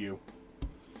about you.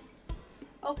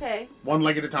 Okay. One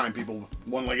leg at a time, people.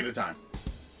 One leg at a time.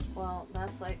 Well,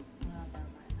 that's like... No, never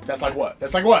mind. That's like what?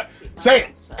 That's like what? Say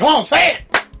it. Come on, say it.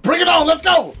 Bring it on. Let's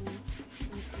go.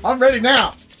 I'm ready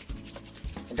now.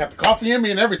 I got the coffee in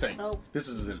me and everything. Oh. This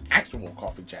is an actual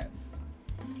coffee chat.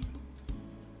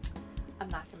 I'm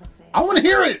not going to say it. I want to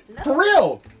hear it. No. For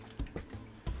real.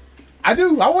 I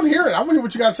do. I want to hear it. I want to hear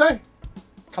what you got to say.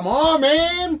 Come on,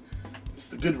 man. It's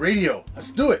the good radio.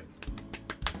 Let's do it.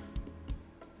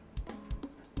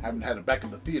 Haven't had it back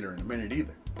in the theater in a minute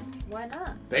either. Why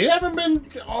not? They haven't been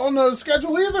on the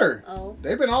schedule either. Oh.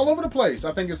 They've been all over the place.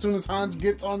 I think as soon as Hans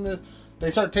gets on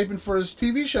they start taping for his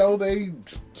TV show,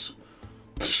 Because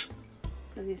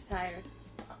he's tired.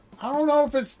 I don't know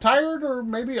if it's tired or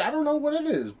maybe, I don't know what it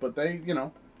is, but they,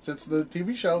 since the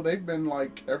TV show, they've been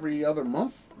like every other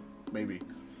month, maybe.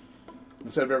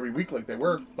 Instead of every week like they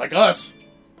were. Like us.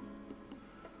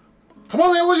 Come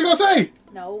on, man, what you gonna say?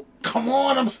 No. Come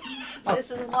on,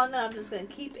 This is one that I'm just going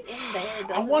to keep in there.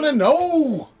 I want to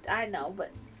know. I know,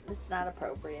 but it's not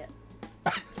appropriate.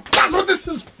 That's what this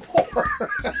is for.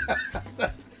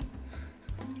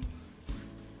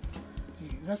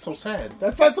 That's so sad.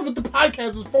 That's what the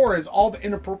podcast is for, is all the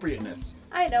inappropriateness.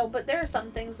 I know, but there are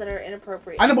some things that are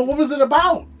inappropriate. I know, but what was it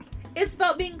about? It's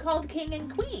about being called king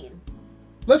and queen.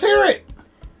 Let's hear it.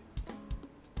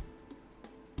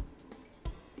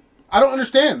 I don't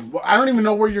understand. I don't even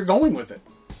know where you're going with it.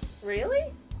 Really?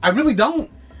 I really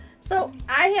don't. So,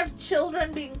 I have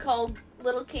children being called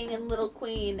little king and little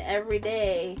queen every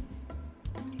day.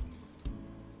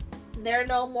 They're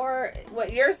no more...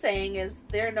 What you're saying is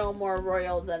they're no more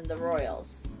royal than the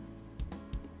royals.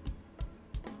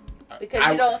 Because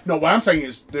you don't... No, what I'm saying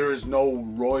is there is no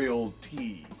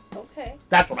royalty. Okay.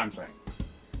 That's what I'm saying.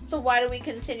 So why do we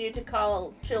continue to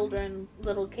call children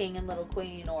little king and little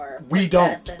queen, or We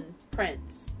princess don't. and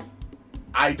prince?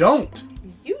 I don't.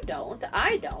 You don't.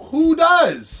 I don't. Who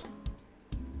does?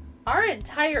 Our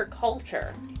entire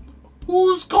culture.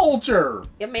 Whose culture?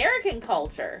 American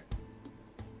culture.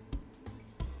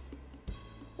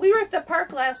 We were at the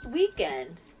park last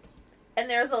weekend, and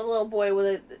there's a little boy with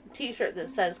a T-shirt that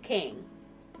says King.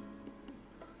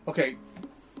 Okay.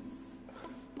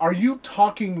 Are you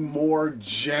talking more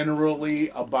generally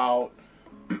about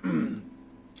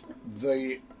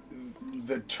the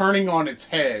turning on its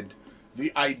head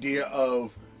the idea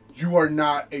of you are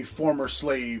not a former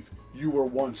slave, you were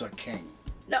once a king?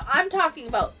 No, I'm talking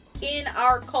about in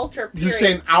our culture, period. You're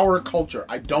saying our culture.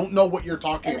 I don't know what you're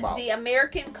talking about. The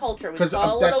American culture. We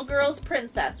call little girls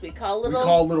princess. We call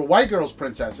little white girls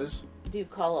princesses. Do you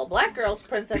call little black girls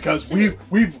princesses? Because too?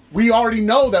 we already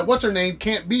know that what's her name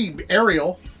can't be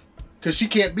Ariel, because she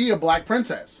can't be a black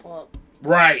princess. Well,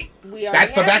 right.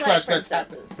 That's the backlash that's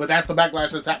happening. But that's the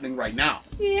backlash that's happening right now.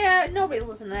 Yeah, nobody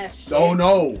listens to that shit. Oh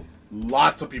no,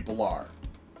 lots of people are.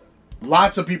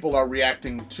 Lots of people are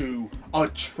reacting to a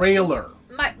trailer.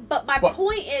 My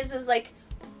point is like,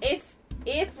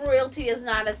 if royalty is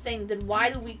not a thing, then why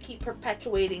do we keep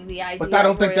perpetuating the idea? But I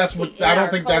don't think that's what. I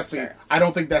don't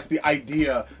think that's the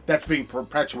idea that's being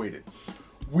perpetuated.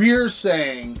 We're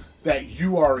saying that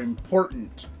you are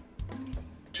important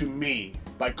to me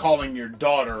by calling your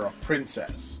daughter a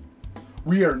princess.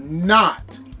 We are not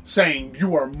saying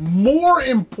you are more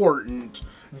important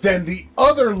than the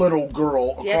other little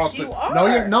girl across you the.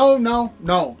 are.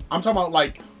 No. I'm talking about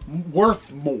like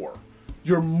worth more.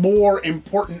 You're more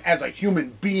important as a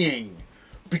human being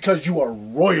because you are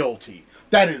royalty.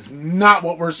 That is not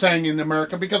what we're saying in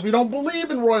America because we don't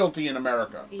believe in royalty in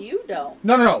America. You don't.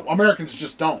 No. Americans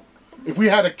just don't. If we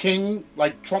had a king,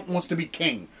 like Trump wants to be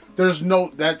king, that's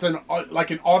an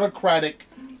autocratic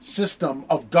system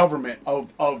of government,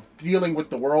 of dealing with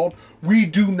the world. We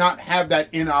do not have that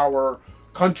in our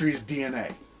country's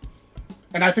DNA.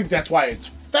 And I think that's why it's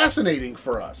fascinating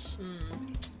for us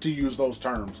to use those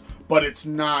terms. But it's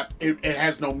not, it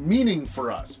has no meaning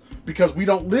for us because we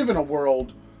don't live in a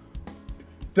world.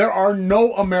 There are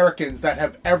no Americans that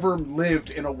have ever lived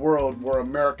in a world where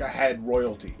America had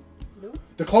royalty. Nope.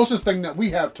 The closest thing that we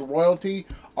have to royalty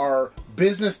are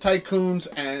business tycoons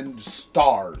and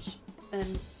stars.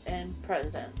 And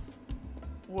presidents.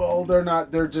 Well, they're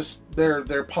not,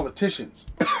 they're politicians.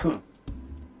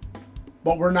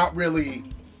 But we're not really,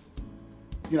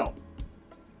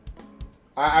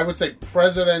 I would say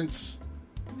presidents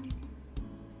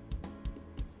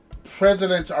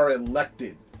are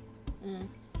elected.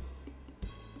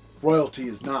 Royalty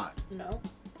is not. No.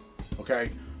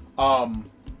 Okay?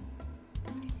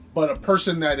 But a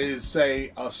person that is,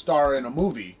 say, a star in a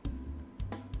movie,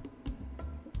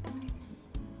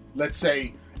 let's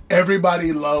say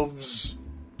everybody loves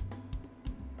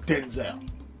Denzel.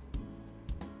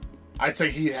 I'd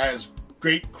say he has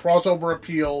great crossover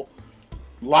appeal.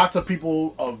 Lots of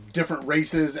people of different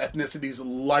races, ethnicities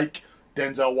like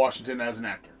Denzel Washington as an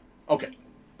actor. Okay.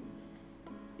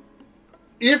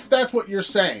 If that's what you're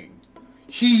saying,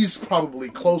 he's probably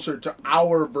closer to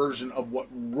our version of what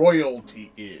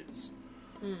royalty is.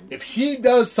 If he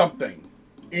does something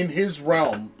in his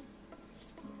realm,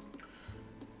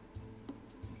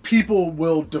 people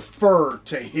will defer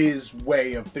to his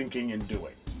way of thinking and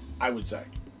doing, I would say.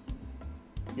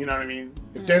 You know what I mean?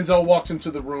 If Denzel walks into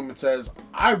the room and says,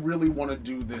 I really want to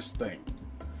do this thing,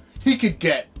 he could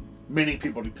get many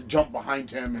people to jump behind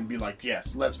him and be like,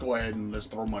 yes, let's go ahead and let's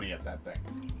throw money at that thing.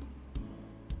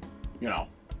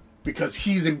 Because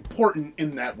he's important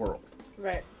in that world.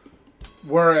 Right.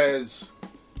 Whereas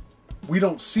we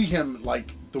don't see him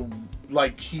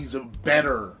like he's a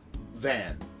better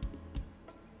than.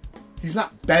 He's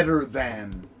not better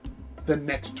than the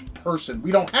next person. We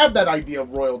don't have that idea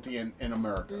of royalty in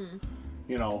America.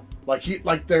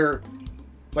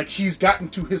 He's gotten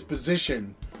to his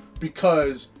position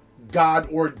because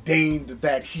God ordained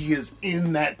that he is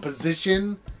in that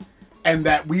position and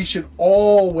that we should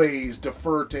always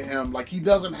defer to him. Like, he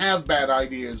doesn't have bad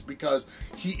ideas because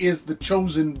he is the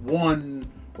chosen one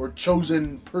or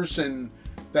chosen person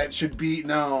that should be.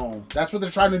 No, that's what they're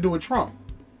trying to do with Trump.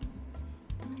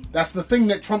 That's the thing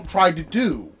that Trump tried to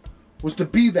do, was to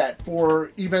be that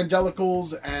for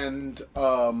evangelicals and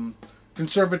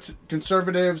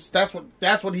conservatives. That's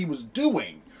what he was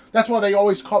doing. That's why they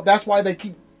always call. That's why they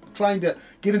keep trying to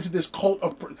get into this cult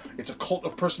of. It's a cult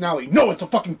of personality. No, it's a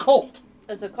fucking cult.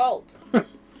 It's a cult.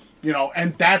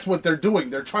 And that's what they're doing.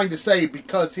 They're trying to say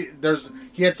because he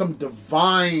had some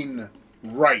divine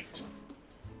right.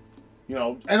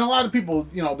 And a lot of people,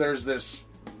 there's this,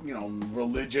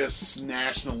 religious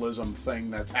nationalism thing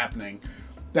that's happening.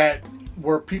 That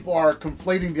where people are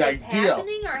conflating the idea. It's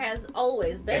happening or has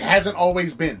always been? It hasn't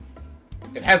always been.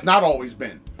 It has not always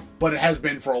been. But it has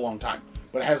been for a long time.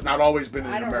 But it has not always been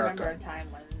in America. I don't remember a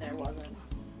time when there wasn't.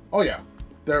 Oh yeah.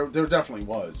 There definitely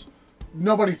was.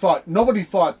 nobody thought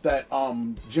that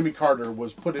Jimmy Carter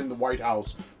was put in the White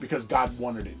House because God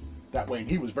wanted it that way, and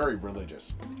he was very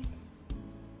religious.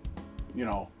 You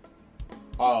know,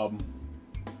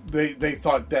 they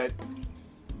thought that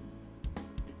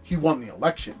he won the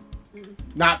election,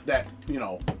 not that, you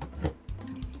know,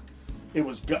 it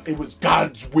was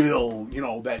God's will, you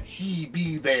know, that he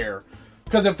be there.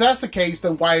 Because if that's the case,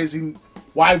 then why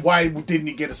didn't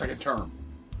he get a second term?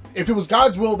 If it was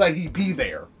God's will that he be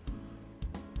there,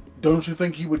 don't you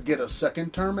think he would get a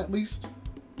second term at least?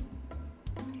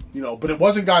 You know, but it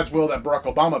wasn't God's will that Barack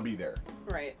Obama be there.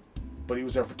 Right. But he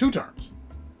was there for 2 terms.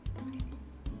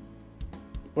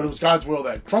 But it was God's will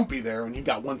that Trump be there, and he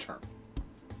got 1 term.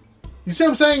 You see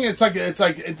what I'm saying? It's like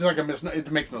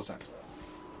it makes no sense.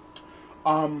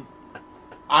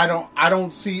 I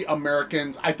don't see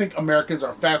Americans. I think Americans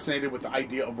are fascinated with the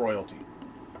idea of royalty.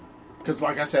 Because,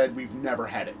 like I said, we've never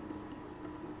had it.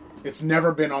 It's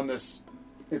never been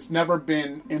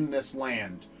in this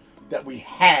land that we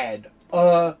had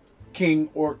a king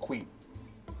or queen.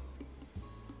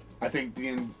 I think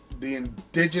the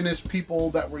indigenous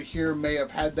people that were here may have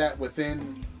had that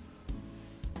within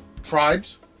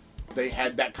tribes. They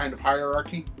had that kind of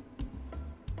hierarchy.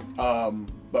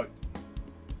 But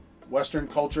Western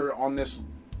culture on this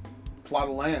plot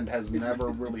of land has never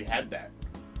really had that.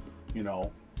 You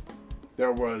know,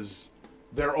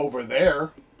 they're over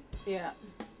there. Yeah.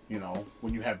 You know,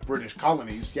 when you have British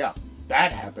colonies, yeah,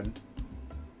 that happened.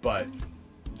 But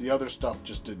the other stuff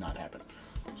just did not happen.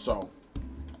 So,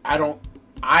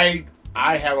 my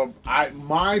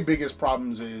biggest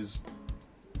problems is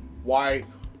why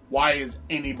is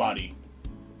anybody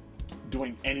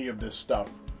doing any of this stuff?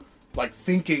 Like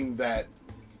thinking that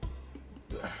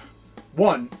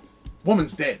one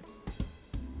woman's dead.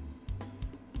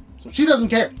 So she doesn't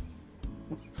care.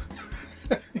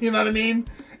 You know what I mean?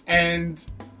 And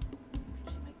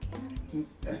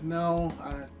no,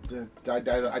 I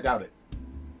doubt it.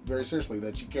 Very seriously,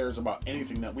 that she cares about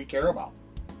anything that we care about.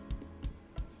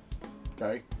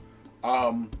 Okay?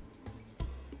 I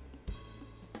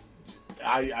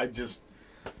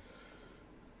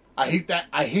hate that.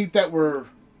 I hate that we're,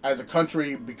 as a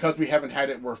country, because we haven't had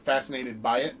it, we're fascinated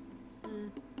by it.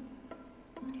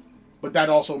 But that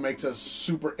also makes us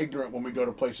super ignorant when we go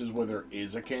to places where there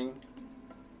is a king.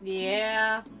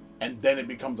 Yeah. And then it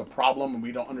becomes a problem and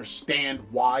we don't understand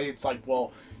why. It's like,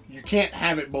 well, you can't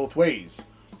have it both ways.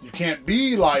 You can't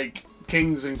be like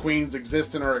kings and queens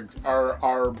exist and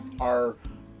are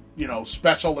you know,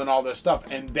 special and all this stuff.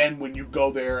 And then when you go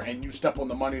there and you step on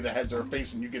the money that has their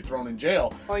face and you get thrown in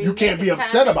jail, or you can't be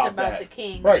upset about that. The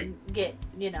king, right? And get,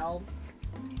 you know,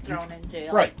 thrown in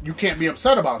jail. Right. You can't be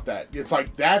upset about that. It's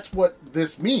like, that's what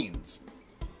this means,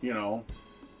 you know.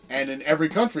 And in every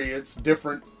country, it's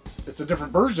different. It's a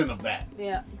different version of that.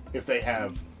 Yeah. If they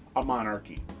have a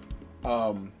monarchy,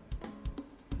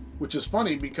 which is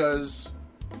funny because,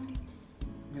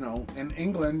 you know, in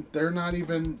England they're not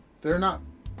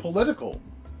political.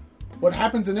 What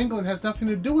happens in England has nothing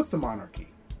to do with the monarchy.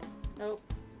 Nope.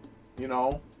 You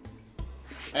know,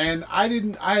 and I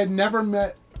had never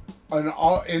met in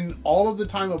all of the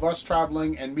time of us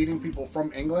traveling and meeting people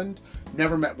from England,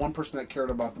 never met one person that cared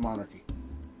about the monarchy.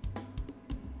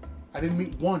 I didn't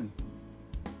meet one.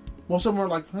 Most of them were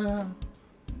like, eh.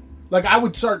 Like, I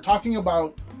would start talking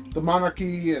about the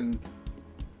monarchy and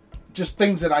just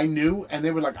things that I knew, and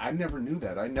they were like, I never knew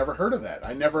that. I never heard of that.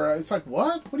 It's like,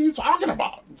 what? What are you talking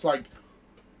about? It's like,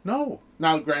 no.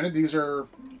 Now, granted,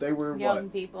 they were young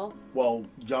people. Well,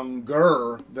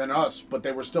 younger than us, but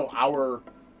they were still our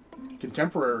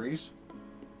contemporaries.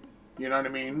 You know what I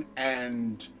mean?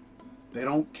 And they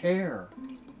don't care.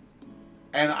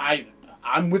 And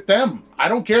I'm with them. I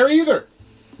don't care either.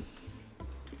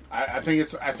 I think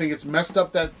it's messed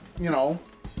up that, you know,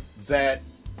 that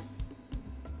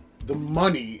the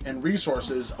money and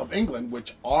resources of England,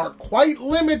 which are quite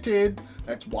limited,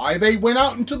 that's why they went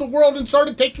out into the world and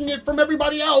started taking it from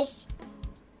everybody else,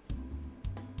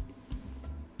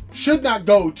 should not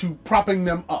go to propping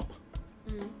them up.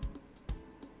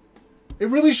 It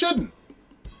really shouldn't.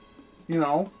 You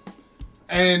know?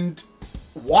 And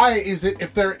why is it,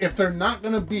 if they're not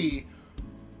going to be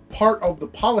part of the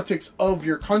politics of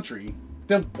your country,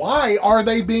 then why are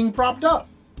they being propped up?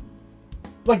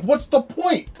 Like, what's the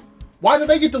point? Why do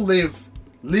they get to live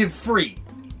free,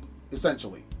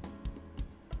 essentially?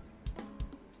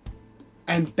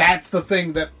 And that's the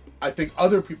thing that I think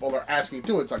other people are asking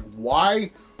too. It's like,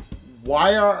 why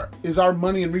is our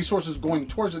money and resources going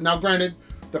towards it? Now, granted,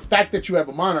 the fact that you have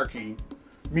a monarchy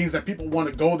means that people want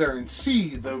to go there and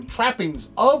see the trappings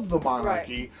of the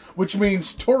monarchy, which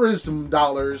means tourism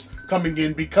dollars coming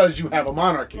in because you have a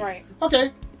monarchy. Right.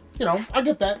 Okay, I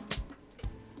get that.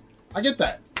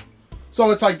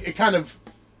 So it's like it kind of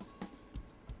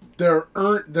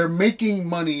they're making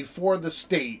money for the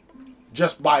state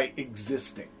just by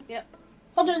existing. Yep.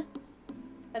 Okay.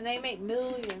 And they make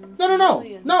millions.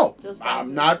 No.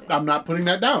 I'm not putting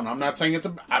that down. I'm not saying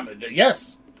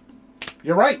yes.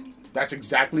 You're right. That's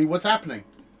exactly what's happening.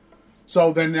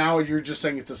 So then now you're just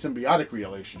saying it's a symbiotic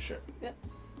relationship. Yep.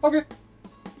 Okay.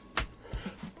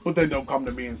 But then don't come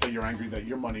to me and say you're angry that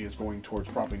your money is going towards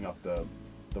propping up the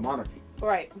monarchy.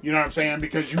 Right. You know what I'm saying?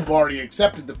 Because you've already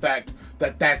accepted the fact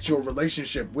that that's your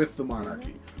relationship with the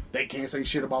monarchy. Mm-hmm. They can't say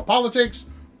shit about politics,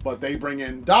 but they bring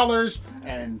in dollars,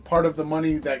 and part of the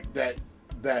money that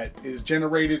is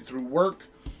generated through work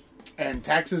and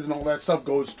taxes and all that stuff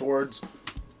goes towards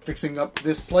fixing up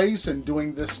this place and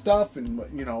doing this stuff, and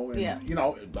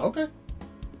okay,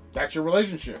 that's your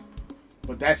relationship,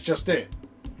 but that's just it.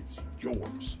 It's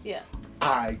yours. Yeah.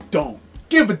 I don't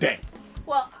give a damn.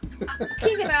 Well,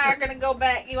 Keegan and I are gonna go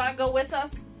back. You want to go with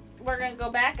us? We're gonna go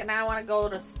back, and I want to go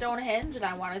to Stonehenge, and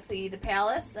I want to see the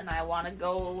palace, and I want to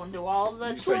go and do all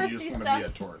the touristy stuff. Be a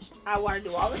tourist. I want to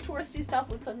do all the touristy stuff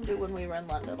we couldn't do when we were in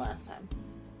London last time.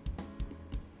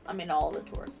 I mean, all the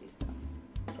touristy stuff.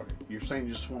 Okay, you're saying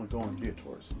you just want to go and be a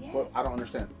tourist? Yes. Well, I don't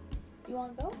understand. You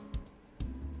want to go?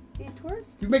 Be a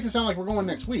tourist? You make it sound like we're going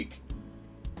next week.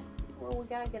 Well, we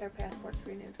gotta get our passports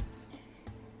renewed.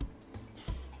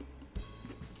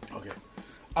 Okay.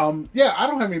 Yeah, I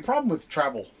don't have any problem with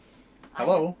travel.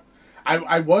 Hello.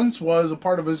 I once was a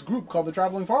part of this group called the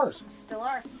Traveling Forest. Still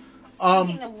are.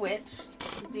 Speaking of which,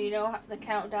 do you know the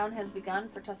countdown has begun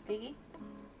for Tuskegee?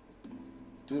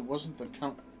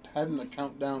 Hadn't the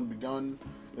countdown begun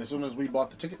as soon as we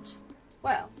bought the tickets?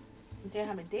 Well, do you know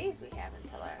how many days we have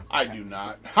until our... I do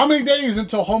not. How many days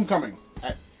until homecoming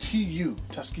at TU,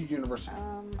 Tuskegee University?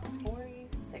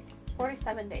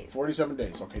 47 days. 47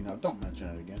 days. Okay, now don't mention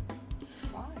it again.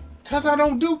 Why? Because I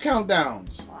don't do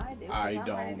countdowns. Well, I do. I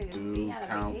don't do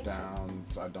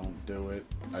countdowns. I don't do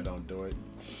it.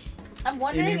 I'm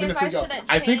wondering if I should have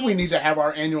I think we need to have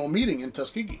our annual meeting in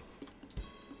Tuskegee.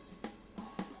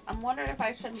 I'm wondering if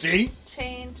I should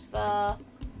change the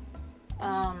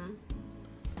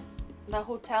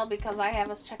hotel because I have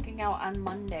us checking out on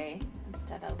Monday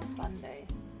instead of Sunday.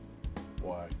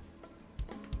 Why?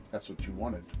 That's what you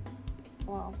wanted.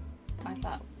 Well, I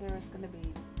thought there was going to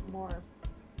be more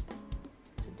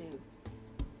to do.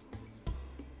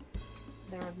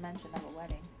 There was mention of a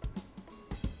wedding.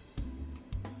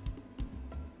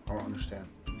 I don't understand.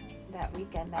 That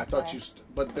weekend. I thought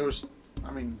but there was,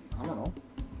 I don't know.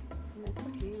 It's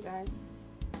up to you guys.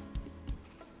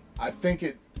 I think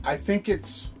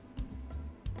it's,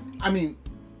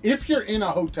 if you're in a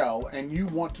hotel and you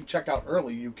want to check out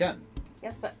early, you can.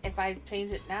 Yes, but if I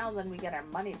change it now, then we get our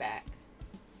money back.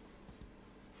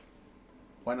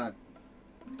 Why not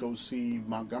go see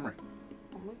Montgomery?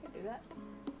 Well, we could do that.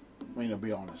 It'll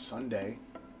be on a Sunday.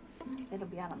 It'll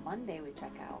be on a Monday we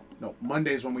check out. No,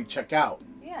 Monday's when we check out.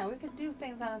 Yeah, we could do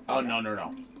things on a Sunday. Oh,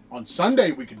 no. On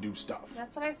Sunday, we could do stuff.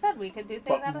 That's what I said. We could do things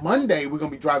on a Sunday. But Monday, we're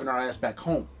going to be driving our ass back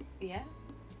home. Yeah.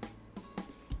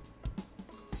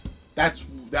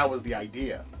 That was the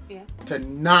idea. Yeah. To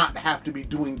not have to be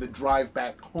doing the drive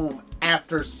back home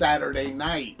after Saturday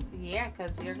night. Yeah,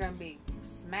 because you're going to be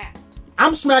smacked.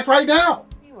 I'm smacked right now.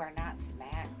 You are not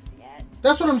smacked yet.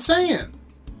 That's what I'm saying.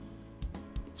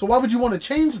 So why would you want to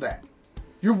change that?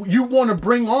 You want to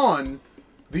bring on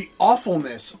the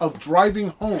awfulness of driving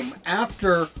home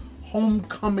after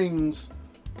homecomings.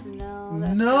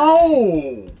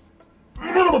 No.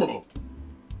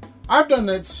 I've done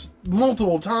that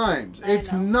multiple times.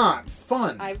 It's not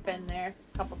fun. I've been there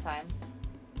a couple times.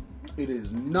 It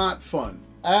is not fun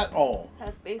at all.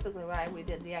 That's basically why we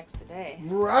did the extra day.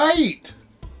 Right.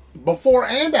 Before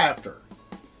and after.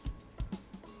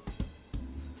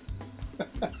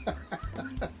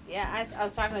 Yeah, I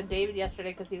was talking to David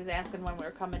yesterday because he was asking when we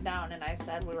were coming down, and I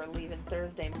said we were leaving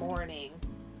Thursday morning,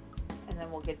 and then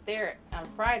we'll get there on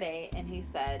Friday, and he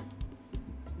said...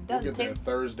 We'll get there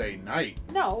Thursday night.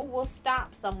 No, we'll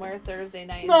stop somewhere Thursday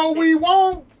night. No, we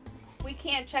won't. We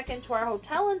can't check into our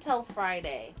hotel until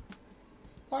Friday.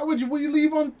 Why would we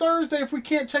leave on Thursday if we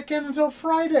can't check in until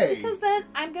Friday? Because then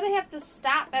I'm going to have to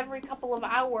stop every couple of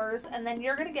hours, and then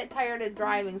you're going to get tired of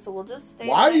driving, so we'll just stay.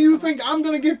 Why do you think I'm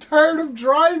going to get tired of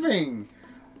driving?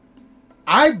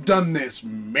 I've done this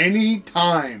many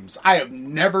times. I have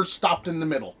never stopped in the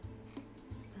middle.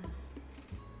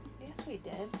 Yes, we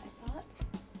did, I thought.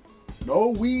 No,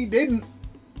 we didn't.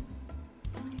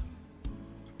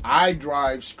 I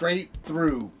drive straight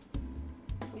through.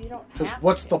 Well, you don't Because have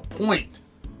what's to. the point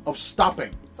of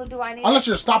stopping? So do I need... Unless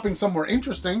you're stopping somewhere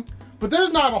interesting. But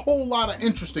there's not a whole lot of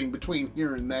interesting between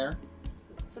here and there.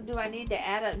 So do I need to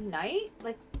add a night?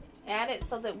 Like, add it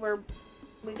so that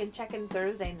we can check in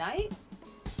Thursday night?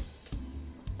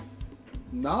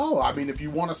 No, I mean, if you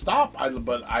want to stop,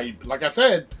 like I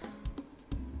said,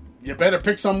 you better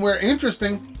pick somewhere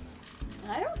interesting.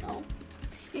 I don't know.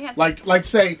 You have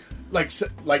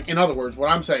Like in other words, what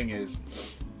I'm saying is,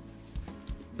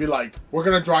 be like, we're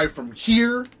gonna drive from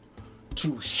here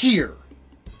to here,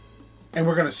 and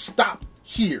we're gonna stop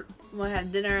here. We'll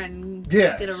have dinner and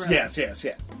get a room. Yes. And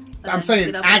I'm then saying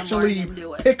get up in the actually morning and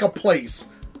do it. pick a place.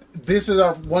 This is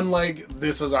our one leg.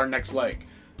 This is our next leg.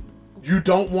 You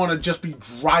don't want to just be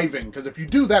driving, because if you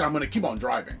do that, I'm going to keep on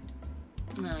driving.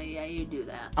 No, yeah, you do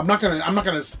that. I'm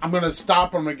gonna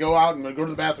stop. I'm gonna go out. I'm gonna go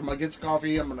to the bathroom. I'm gonna get some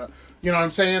coffee. I'm gonna, you know what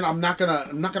I'm saying? I'm not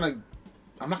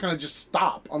gonna just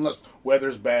stop unless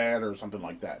weather's bad or something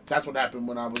like that. That's what happened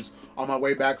when I was on my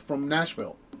way back from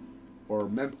Nashville, I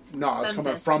was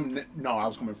coming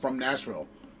from Nashville.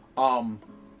 Because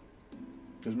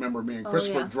remember, me and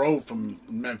Christopher drove from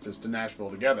Memphis to Nashville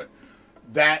together.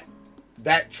 That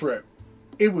trip,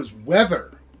 it was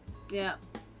weather. Yeah.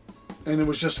 And it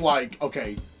was just like,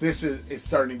 okay, it's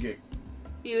starting to get...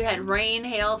 You had rain,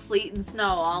 sleet, and snow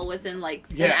all within like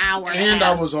an hour and a and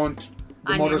half. I was on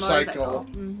the motorcycle,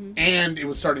 Mm-hmm. and it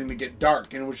was starting to get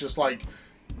dark, and it was just like,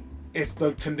 if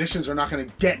the conditions are not going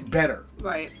to get better.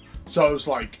 Right. So I was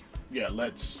like, yeah,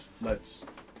 let's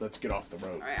get off the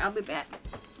road. All right, I'll be back.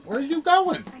 Where are you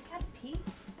going? I gotta pee.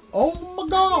 Oh my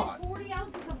God! 40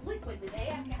 ounces of liquid today.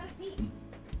 I gotta pee.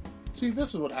 See,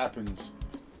 this is what happens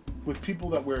with people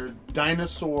that wear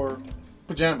dinosaur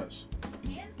pajamas.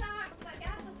 And socks. I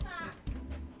got the socks.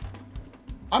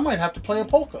 I might have to play a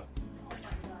polka. Oh my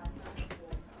God, not a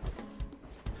polka.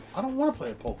 I don't want to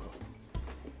play a polka.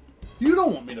 You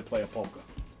don't want me to play a polka.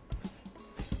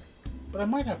 But I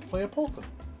might have to play a polka.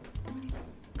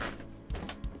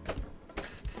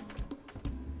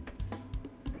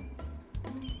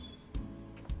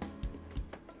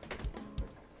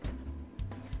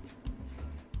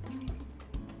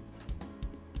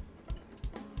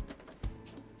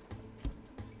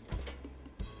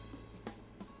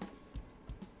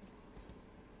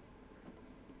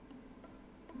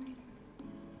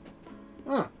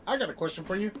 I got a question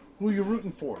for you. Who are you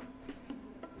rooting for?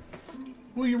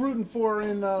 Who are you rooting for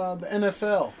in the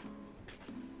NFL?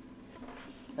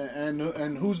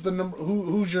 And who's the number?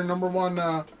 Who's your number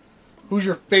one? Who's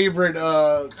your favorite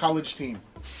college team?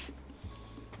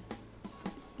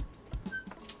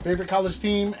 Favorite college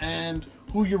team, and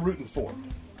who you're rooting for?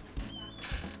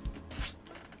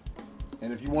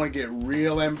 And if you want to get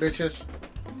real ambitious,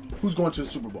 who's going to the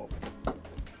Super Bowl?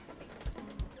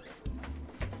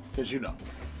 Because you know,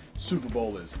 Super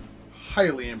Bowl is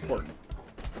highly important.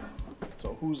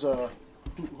 So who's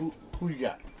who you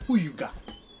got? Who you got?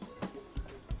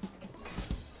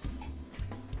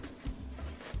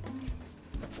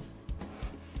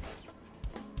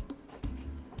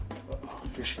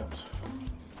 Here she comes.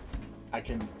 I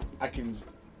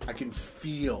can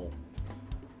feel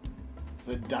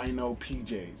the Dino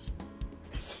PJs.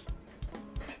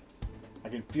 I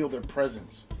can feel their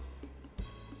presence.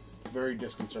 Very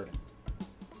disconcerting.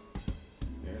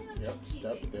 Yep,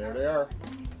 step. There they are.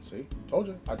 See? Told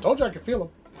you. I told you I could feel them.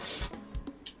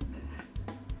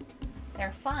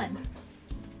 They're fun.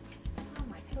 Oh,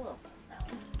 my pillow fell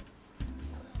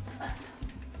down.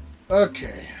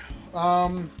 Okay.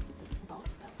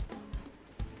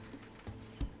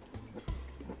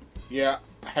 Yeah.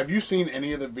 Have you seen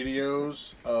any of the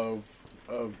videos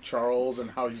of Charles and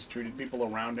how he's treated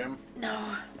people around him?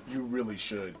 No. You really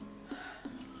should.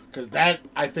 Because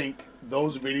I think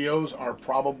those videos are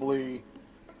probably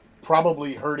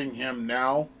hurting him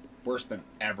now worse than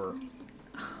ever.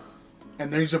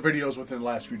 And these are videos within the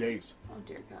last few days. Oh,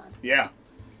 dear God. Yeah.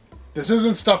 This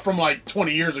isn't stuff from like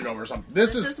 20 years ago or something.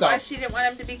 This is stuff. Why she didn't want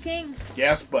him to be king.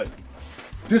 Yes, but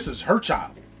this is her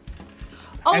child.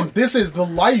 Oh. And this is the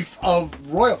life of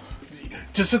royal.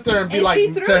 To sit there and be And like,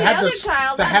 she threw to the have other this,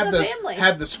 child to out have of the this, family.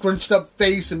 have the scrunched up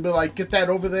face and be like, get that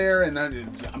over there. And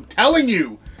I'm telling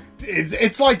you,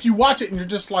 it's like you watch it and you're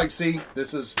just like, see,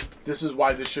 this is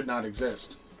why this should not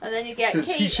exist. And then you get 'Cause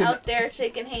he Kate should- out there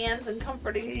shaking hands and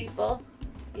comforting people.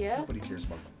 Yeah. Nobody cares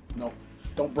about them.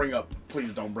 No,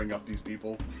 please don't bring up these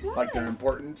people Why? like they're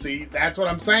important. See, that's what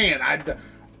I'm saying.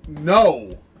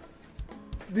 No.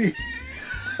 Why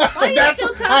you That's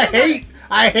still talking I about hate.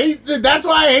 I hate that's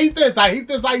why I hate this. I hate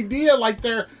this idea like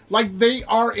they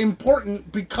are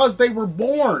important because they were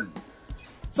born.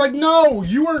 It's like, no,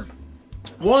 you were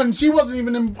One, she wasn't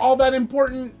even all that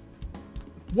important.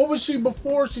 What was she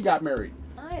before she got married?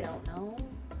 I don't know.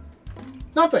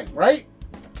 Nothing, right?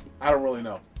 I don't really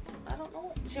know. I don't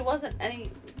know. She wasn't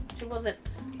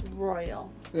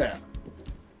royal. Yeah.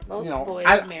 Most boys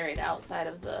married outside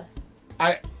of the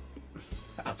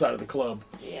club.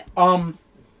 Yeah.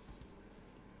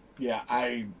 Yeah,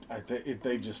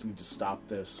 they just need to stop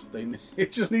this.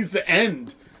 It just needs to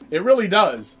end. It really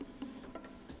does.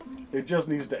 It just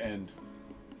needs to end.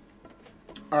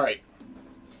 All right.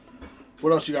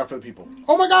 What else you got for the people?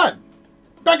 Oh my God!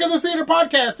 Back in the Theater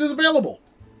podcast is available.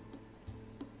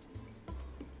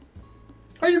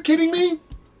 Are you kidding me?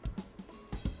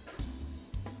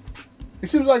 It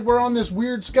seems like we're on this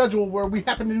weird schedule where we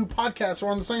happen to do podcasts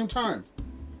around the same time.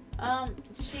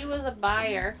 She was a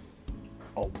buyer.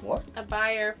 Oh, what? A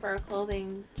buyer for a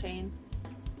clothing chain.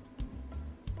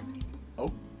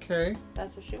 Okay.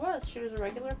 That's what she was. She was a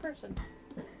regular person.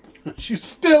 She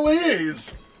still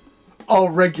is a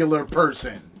regular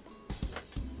person.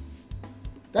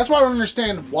 That's why I don't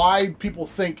understand why people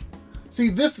think... See,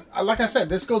 this, like I said,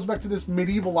 this goes back to this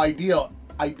medieval idea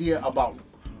about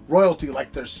royalty.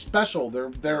 Like, they're special.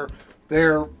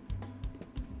 They're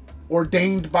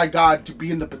ordained by God to be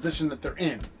in the position that they're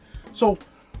in. So,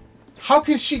 how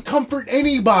can she comfort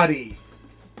anybody?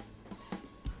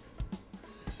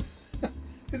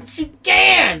 She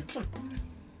can't!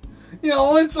 You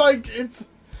know, it's like, it's,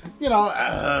 you know,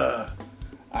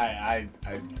 I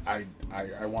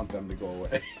want them to go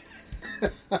away.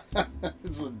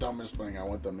 It's the dumbest thing. I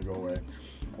want them to go away.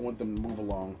 I want them to move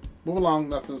along. Move along,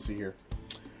 nothing to see here.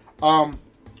 Alright,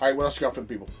 what else you got for the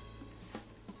people?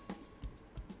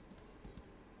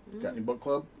 Got any book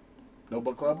club? No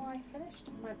book club? Oh, I finished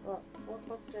my book. What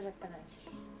book did I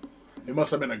finish? It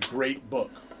must have been a great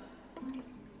book. Do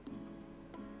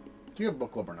you have a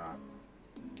book club or not?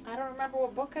 I don't remember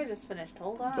what book I just finished.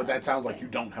 Hold on. But that sounds like you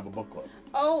don't have a book club.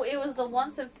 Oh, it was the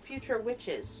Once and Future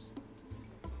Witches.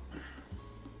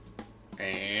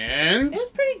 And? It was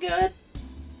pretty good.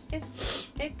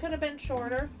 It could have been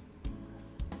shorter.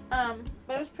 But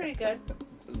it was pretty good.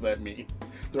 What does that mean?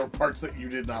 There were parts that you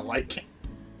did not like.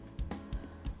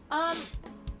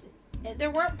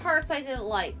 There weren't parts I didn't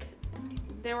like.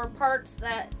 There were parts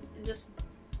that just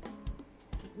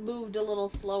moved a little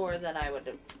slower than I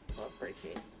would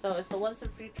appreciate. So it's the Once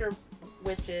and Future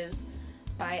Witches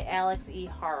by Alex E.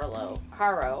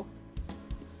 Harrow.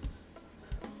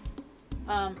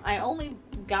 I only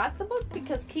got the book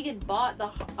because Keegan bought the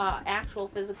actual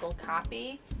physical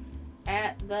copy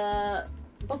at the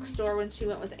bookstore when she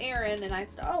went with Aaron, and I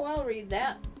said, oh, I'll read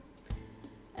that.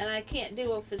 And I can't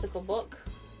do a physical book.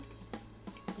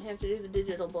 I have to do the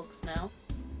digital books now.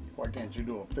 Why can't you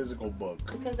do a physical book?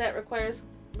 Because that requires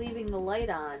leaving the light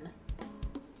on.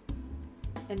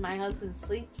 And my husband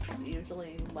sleeps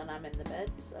usually when I'm in the bed,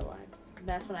 so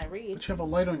that's when I read. But you have a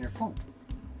light on your phone.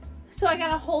 So I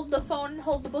gotta hold the phone and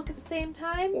hold the book at the same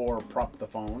time? Or prop the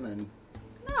phone and...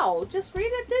 No, just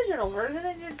read a digital version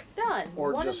and you're done.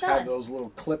 Or One just and done. have those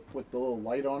little clip with the little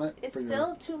light on it. It's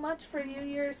still too much for you.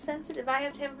 You're sensitive. I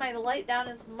have to have my light down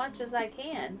as much as I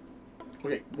can.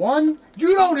 Okay, one,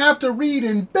 you don't have to read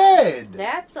in bed.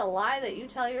 That's a lie that you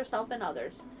tell yourself and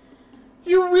others.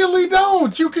 You really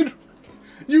don't.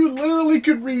 You literally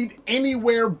could read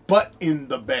anywhere but in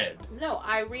the bed. No,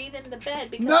 I read in the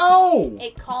bed because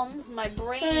it calms my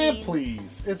brain.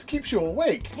 Please. It keeps you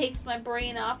awake. Takes my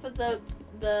brain off of the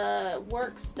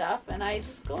work stuff, and I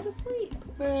just go to sleep.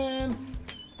 Man,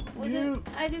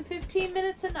 I do 15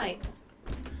 minutes a night.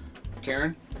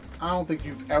 Karen, I don't think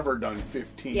you've ever done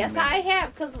 15 Yes, minutes. I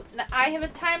have, because I have a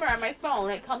timer on my phone.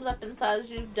 It comes up and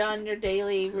says you've done your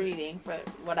daily reading for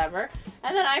whatever,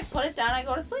 and then I put it down and I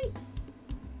go to sleep.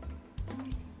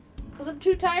 Because I'm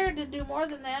too tired to do more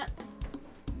than that.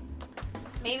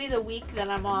 Maybe the week that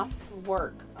I'm off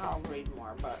work, I'll read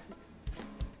more, but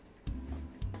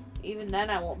even then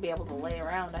I won't be able to lay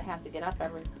around. I have to get up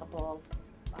every couple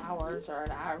of hours or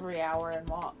every hour and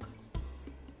walk.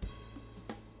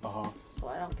 Uh-huh. So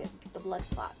I don't get the blood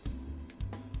clots.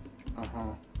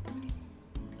 Uh-huh.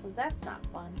 Because that's not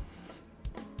fun.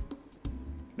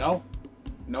 No.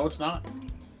 No, it's not.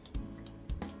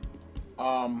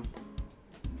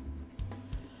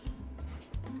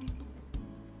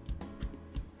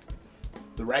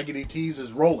 The Raggedy Tees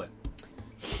is rolling.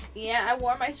 Yeah, I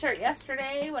wore my shirt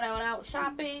yesterday when I went out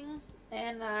shopping,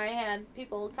 and I had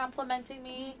people complimenting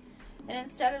me. And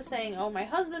instead of saying, oh, my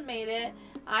husband made it,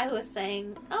 I was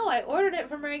saying, oh, I ordered it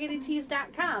from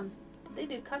RaggedyTees.com. They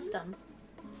do custom.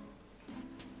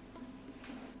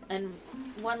 And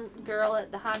one girl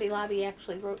at the Hobby Lobby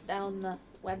actually wrote down the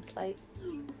website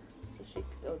so she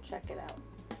could go check it out.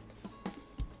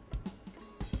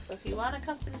 So if you want a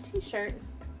custom t-shirt,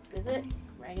 visit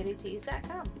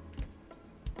raggedytees.com.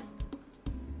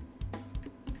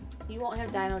 You won't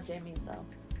have Dino Jimmies though.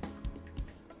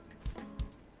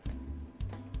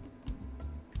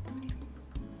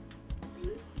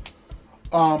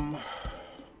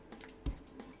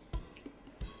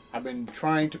 I've been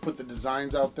trying to put the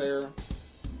designs out there.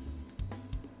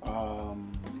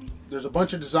 There's a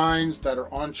bunch of designs that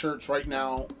are on shirts right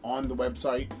now on the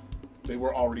website. They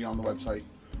were already on the website.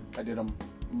 I did them,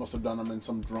 must have done them in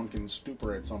some drunken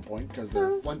stupor at some point because there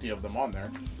are plenty of them on there.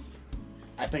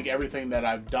 I think everything that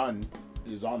I've done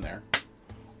is on there.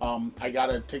 I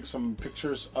gotta take some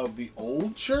pictures of the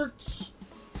old shirts.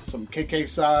 Some KK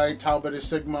Psi, Tau Beta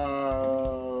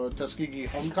Sigma, Tuskegee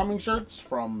Homecoming shirts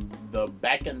from the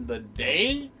back in the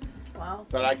day. Wow.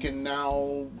 That I can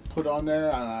now put on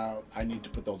there. I need to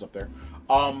put those up there.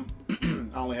 I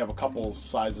only have a couple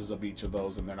sizes of each of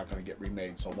those, and they're not going to get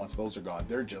remade. So once those are gone,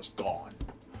 they're just gone.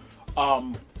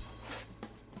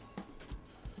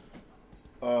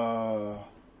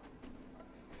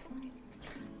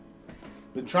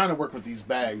 Been trying to work with these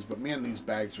bags, but me and these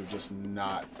bags are just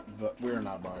not. We're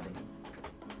not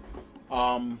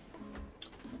vibing.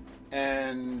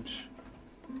 And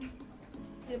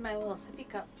Did my little sippy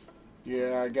cups.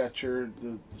 yeah, I got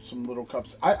some little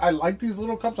cups. I like these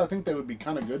little cups. I think they would be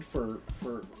kind of good for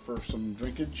some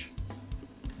drinkage.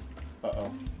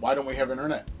 Why don't we have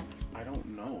internet? I don't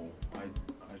know. I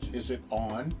just. Is it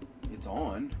on? It's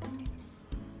on,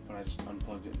 but I just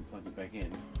unplugged it and plugged it back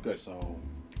in. Good. So,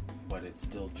 but it's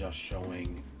still just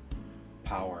showing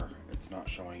power. It's not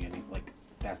showing any, like,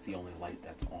 that's the only light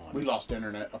that's on. We lost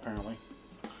internet apparently.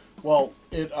 Well,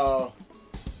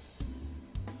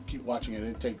 keep watching it.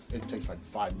 It takes like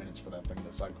 5 minutes for that thing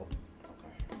to cycle.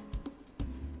 Okay.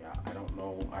 Yeah, I don't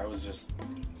know. I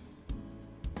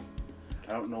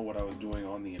don't know what I was doing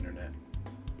on the internet,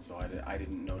 so I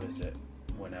didn't notice it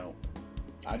went out.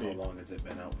 I did. How long has it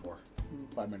been out for?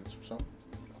 5 minutes or so.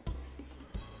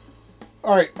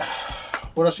 All right.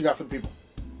 What else you got for the people?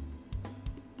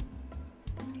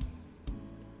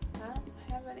 I don't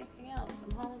have anything else.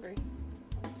 I'm hungry.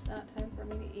 It's not time for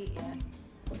me to eat yet.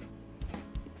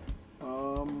 I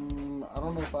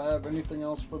don't know if I have anything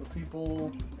else for the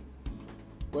people.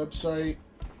 Website.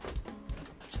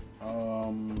 You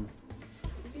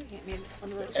hand me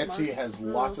one of those Etsy mugs, has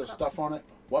little lots of cups. stuff on it.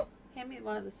 What? Hand me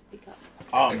one of the sippy cups.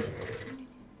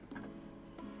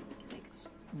 Thanks.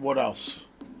 What else?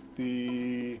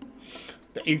 The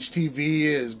HTV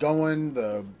is going.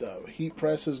 The heat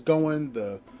press is going.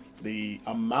 The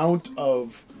amount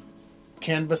of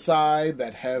canvasi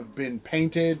that have been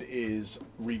painted is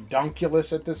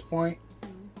redonkulous at this point.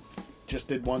 Just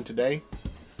did one today.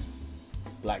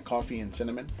 Black coffee and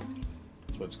cinnamon.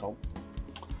 That's what it's called.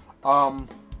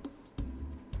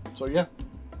 So yeah,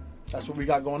 that's what we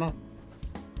got going on.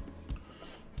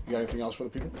 You got anything else for the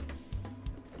people?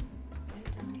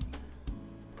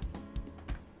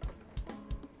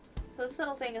 So this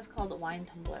little thing is called a wine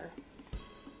tumbler.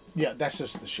 Yeah, that's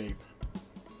just the shape.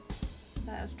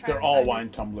 I was trying They're to all find wine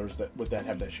it. tumblers that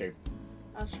have that shape.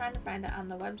 I was trying to find it on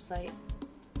the website.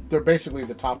 They're basically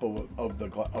the top of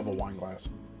a wine glass.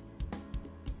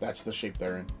 That's the shape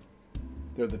they're in.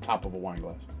 They're the top of a wine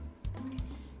glass.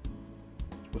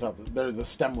 They're the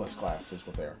stemless glass is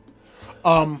what they are.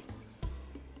 All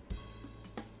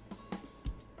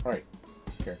right,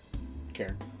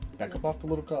 Karen, back up off the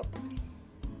little cup.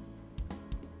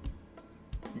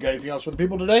 You got anything else for the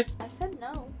people today? I said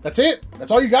no. That's it.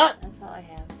 That's all you got. That's all I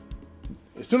have.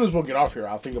 As soon as we'll get off here,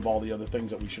 I'll think of all the other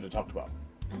things that we should have talked about,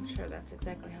 I'm sure that's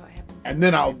exactly how it happens. and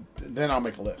then I'll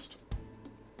make a list.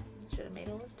 Should have made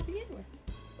a list to begin with.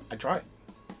 I tried.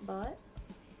 But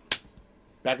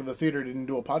Back at the Theater didn't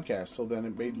do a podcast, so then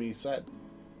it made me sad,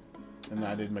 and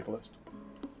I didn't make a list.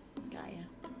 Gaia.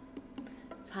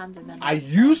 It's Hans and then I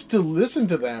used to listen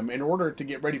to them in order to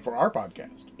get ready for our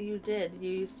podcast. You did.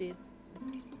 You used to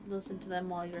listen to them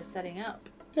while you were setting up.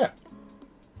 Yeah,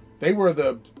 they were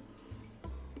the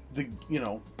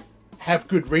have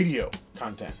good radio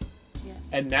content, Yeah.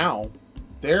 and now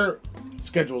their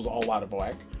schedule's all out of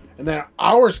whack, and then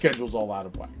our schedule's all out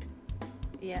of whack.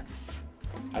 Yeah.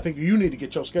 I think you need to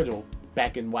get your schedule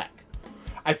back in whack.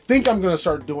 I think I'm going to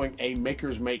start doing a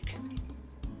Makers Make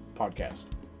podcast.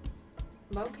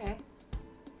 Okay.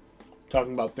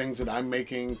 Talking about things that I'm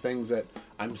making, things that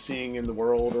I'm seeing in the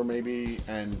world, or maybe,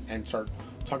 and start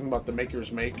talking about the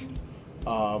Makers Make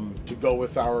to go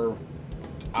with our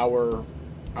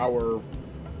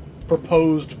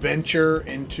proposed venture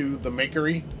into the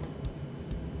makery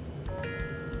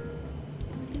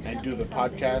and do the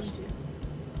podcast.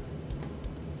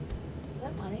 Is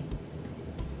that money?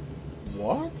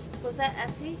 What? Was that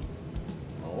Etsy?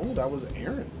 Oh, that was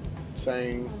Aaron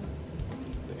saying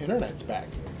the internet's back.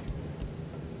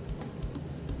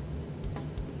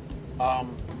 All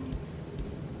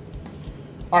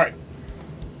right.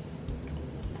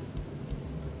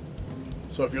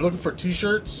 So if you're looking for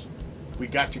t-shirts, we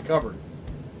got you covered.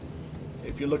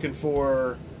 If you're looking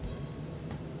for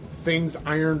things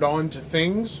ironed on to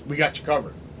things, we got you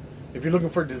covered. If you're looking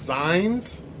for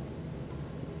designs,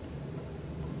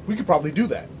 we could probably do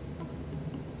that.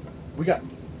 We got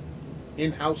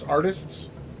in-house artists,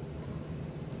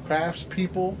 crafts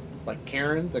people, like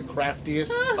Karen, the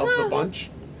craftiest of the bunch.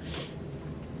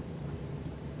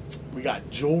 We got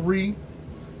jewelry.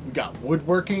 We got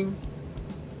woodworking.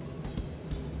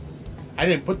 I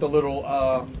didn't put the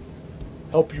little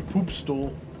help you poop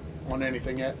stool on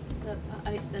anything yet.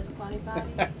 The squatty potty.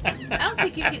 I don't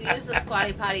think you can use the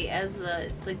squatty potty as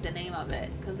the name of it,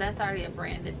 because that's already a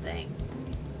branded thing.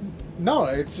 No,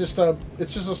 it's just a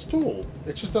stool.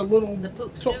 It's just a little. The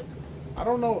poop stoop. I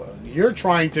don't know. You're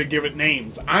trying to give it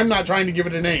names. I'm not trying to give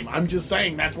it a name. I'm just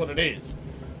saying that's what it is.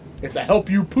 It's a help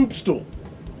you poop stool.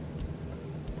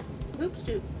 Poop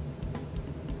stoop.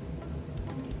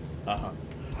 All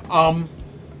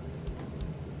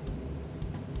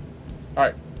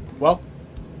right. Well,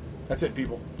 that's it,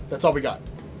 people. That's all we got.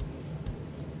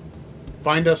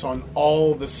 Find us on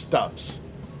all the stuffs.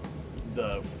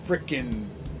 The frickin'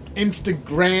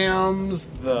 Instagrams,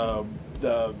 the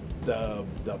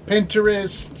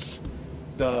Pinterests,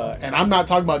 and I'm not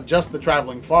talking about just the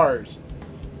Traveling Fars,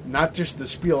 not just the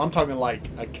spiel. I'm talking like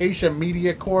Acacia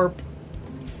Media Corp,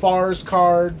 Fars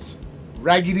Cards,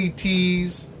 Raggedy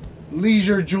Tees,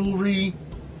 Leisure Jewelry,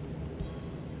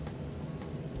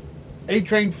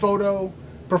 A-Train Photo,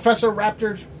 Professor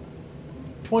Raptor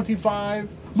 25,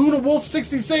 Luna Wolf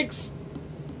 66.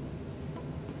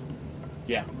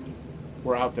 Yeah,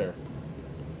 we're out there.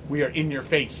 We are in your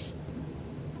face.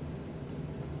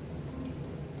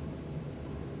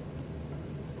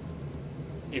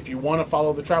 If you want to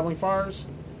follow the Traveling Fars,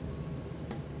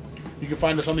 you can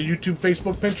find us on the YouTube,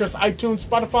 Facebook, Pinterest, iTunes,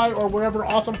 Spotify, or wherever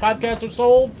awesome podcasts are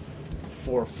sold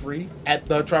for free at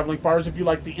the Traveling Fars. If you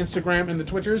like the Instagram and the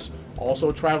Twitters,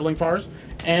 also Traveling Fars.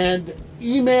 And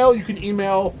email, you can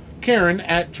email Karen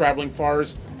at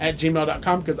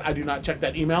travelingfars@gmail.com, because I do not check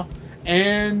that email.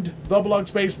 And the blog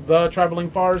space,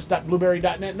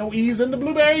 thetravelingfars.blueberry.net. No E's in the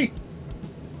Blueberry.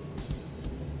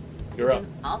 You're up. You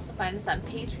can also find us on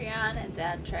Patreon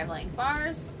at Traveling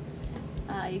Fars.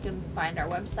 You can find our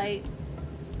website,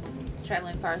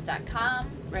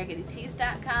 travelingfars.com,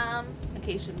 raggedytees.com,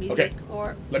 Acacia Media Okay.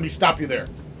 Corp. Let me stop you there.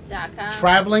 .com.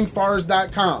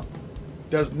 Travelingfars.com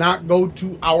does not go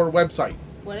to our website.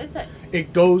 What is it?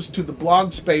 It goes to the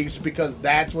blog space, because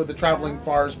that's where the Traveling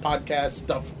Fars podcast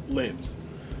stuff lives.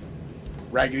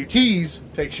 Raggedy Tees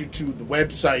takes you to the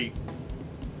website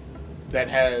that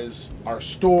has our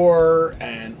store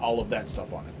and all of that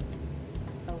stuff on it.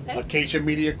 Okay. Acacia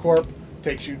Media Corp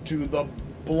takes you to the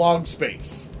blog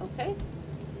space. Okay.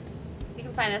 You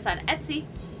can find us on Etsy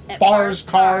at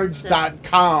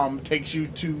Farscards.com takes you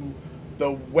to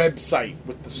the website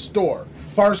with the store.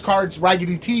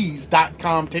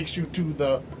 FarsCardsRaggedyTees.com takes you to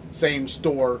the same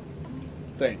store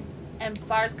thing. And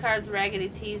Fars Cards Raggedy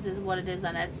Tees is what it is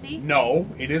on Etsy? No,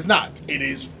 it is not. It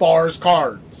is Fars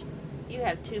Cards. You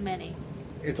have too many.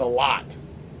 It's a lot.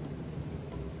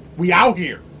 We out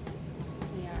here.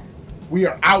 We are. We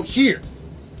are out here.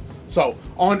 So,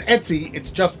 on Etsy, it's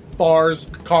just Fars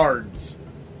Cards.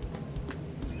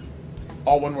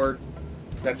 All one word.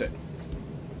 That's it.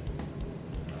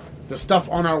 The stuff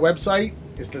on our website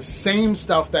is the same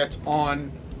stuff that's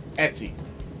on Etsy,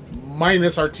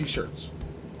 minus our t-shirts.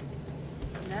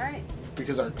 Alright.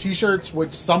 Because our t-shirts,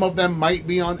 which some of them might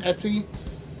be on Etsy,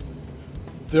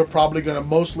 they're probably going to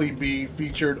mostly be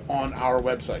featured on our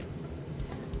website.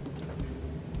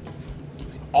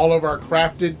 All of our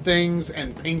crafted things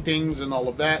and paintings and all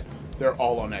of that, they're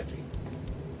all on Etsy.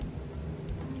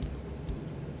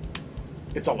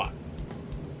 It's a lot.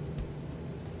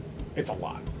 It's a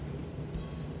lot.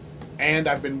 And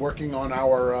I've been working on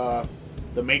our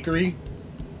the Makery.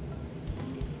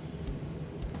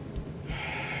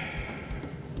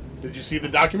 Did you see the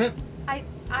document? Did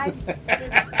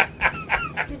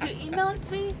you email it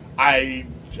to me? I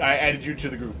added you to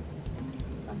the group.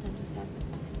 Something just happened.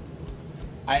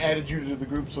 I added you to the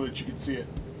group so that you could see it.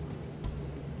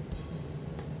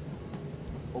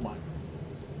 Oh my.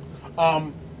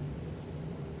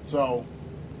 So,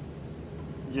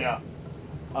 yeah.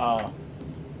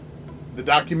 The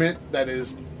document that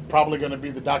is probably going to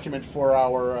be the document for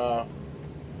our,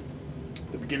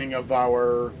 the beginning of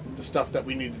the stuff that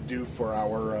we need to do for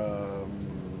our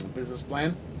business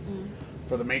plan Mm.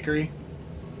 for the makery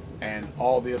and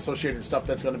all the associated stuff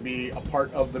that's going to be a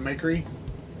part of the makery.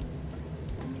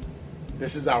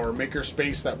 This is our maker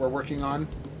space that we're working on.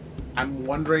 I'm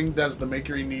wondering, does the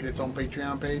makery need its own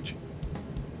Patreon page?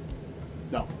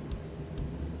 No.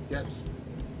 Yes.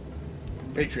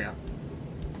 Patreon.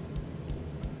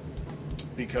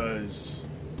 Because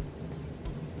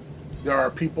there are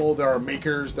people, there are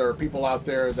makers, there are people out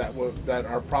there that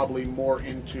are probably more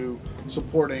into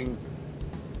supporting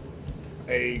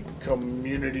a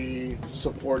community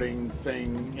supporting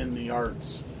thing in the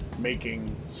arts,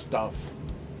 making stuff,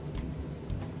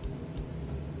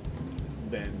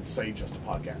 than say just a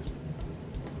podcast.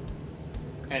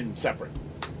 And separate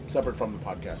from the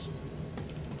podcast.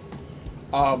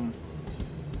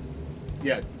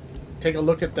 Yeah, take a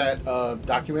look at that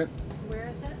document. Where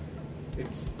is it?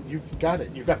 You've got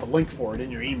it. You've got the link for it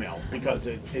in your email because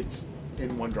it's in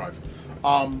OneDrive.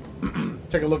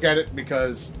 Take a look at it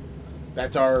because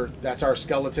that's our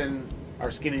skeleton,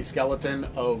 our skinny skeleton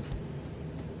of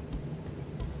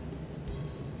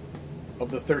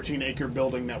the 13-acre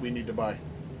building that we need to buy.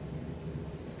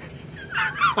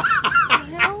 What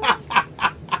the hell?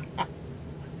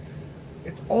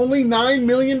 It's only $9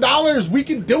 million. We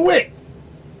can do it.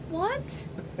 What?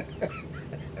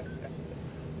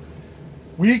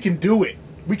 We can do it.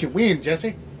 We can win,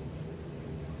 Jesse.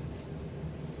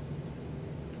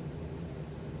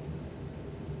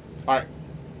 All right.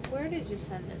 Where did you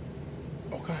send it?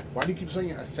 Oh God, why do you keep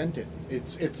saying I sent it?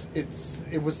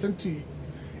 It was sent to you.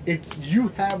 You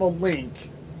have a link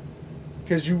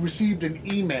because you received an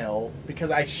email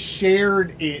because I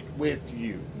shared it with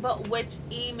you. But which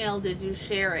email did you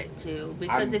share it to?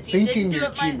 Because I'm if you didn't thinking do your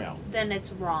it, Gmail. then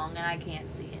it's wrong and I can't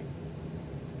see it.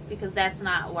 Because that's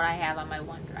not what I have on my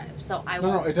OneDrive. So I No,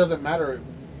 won't. it doesn't matter.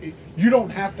 You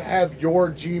don't have to have your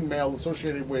Gmail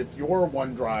associated with your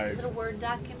OneDrive. Is it a Word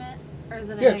document or is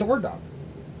it? Yeah, it's a Word doc.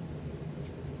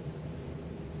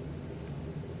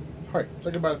 All right,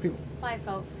 say goodbye to people. Bye,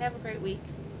 folks. Have a great week.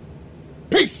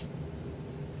 Peace.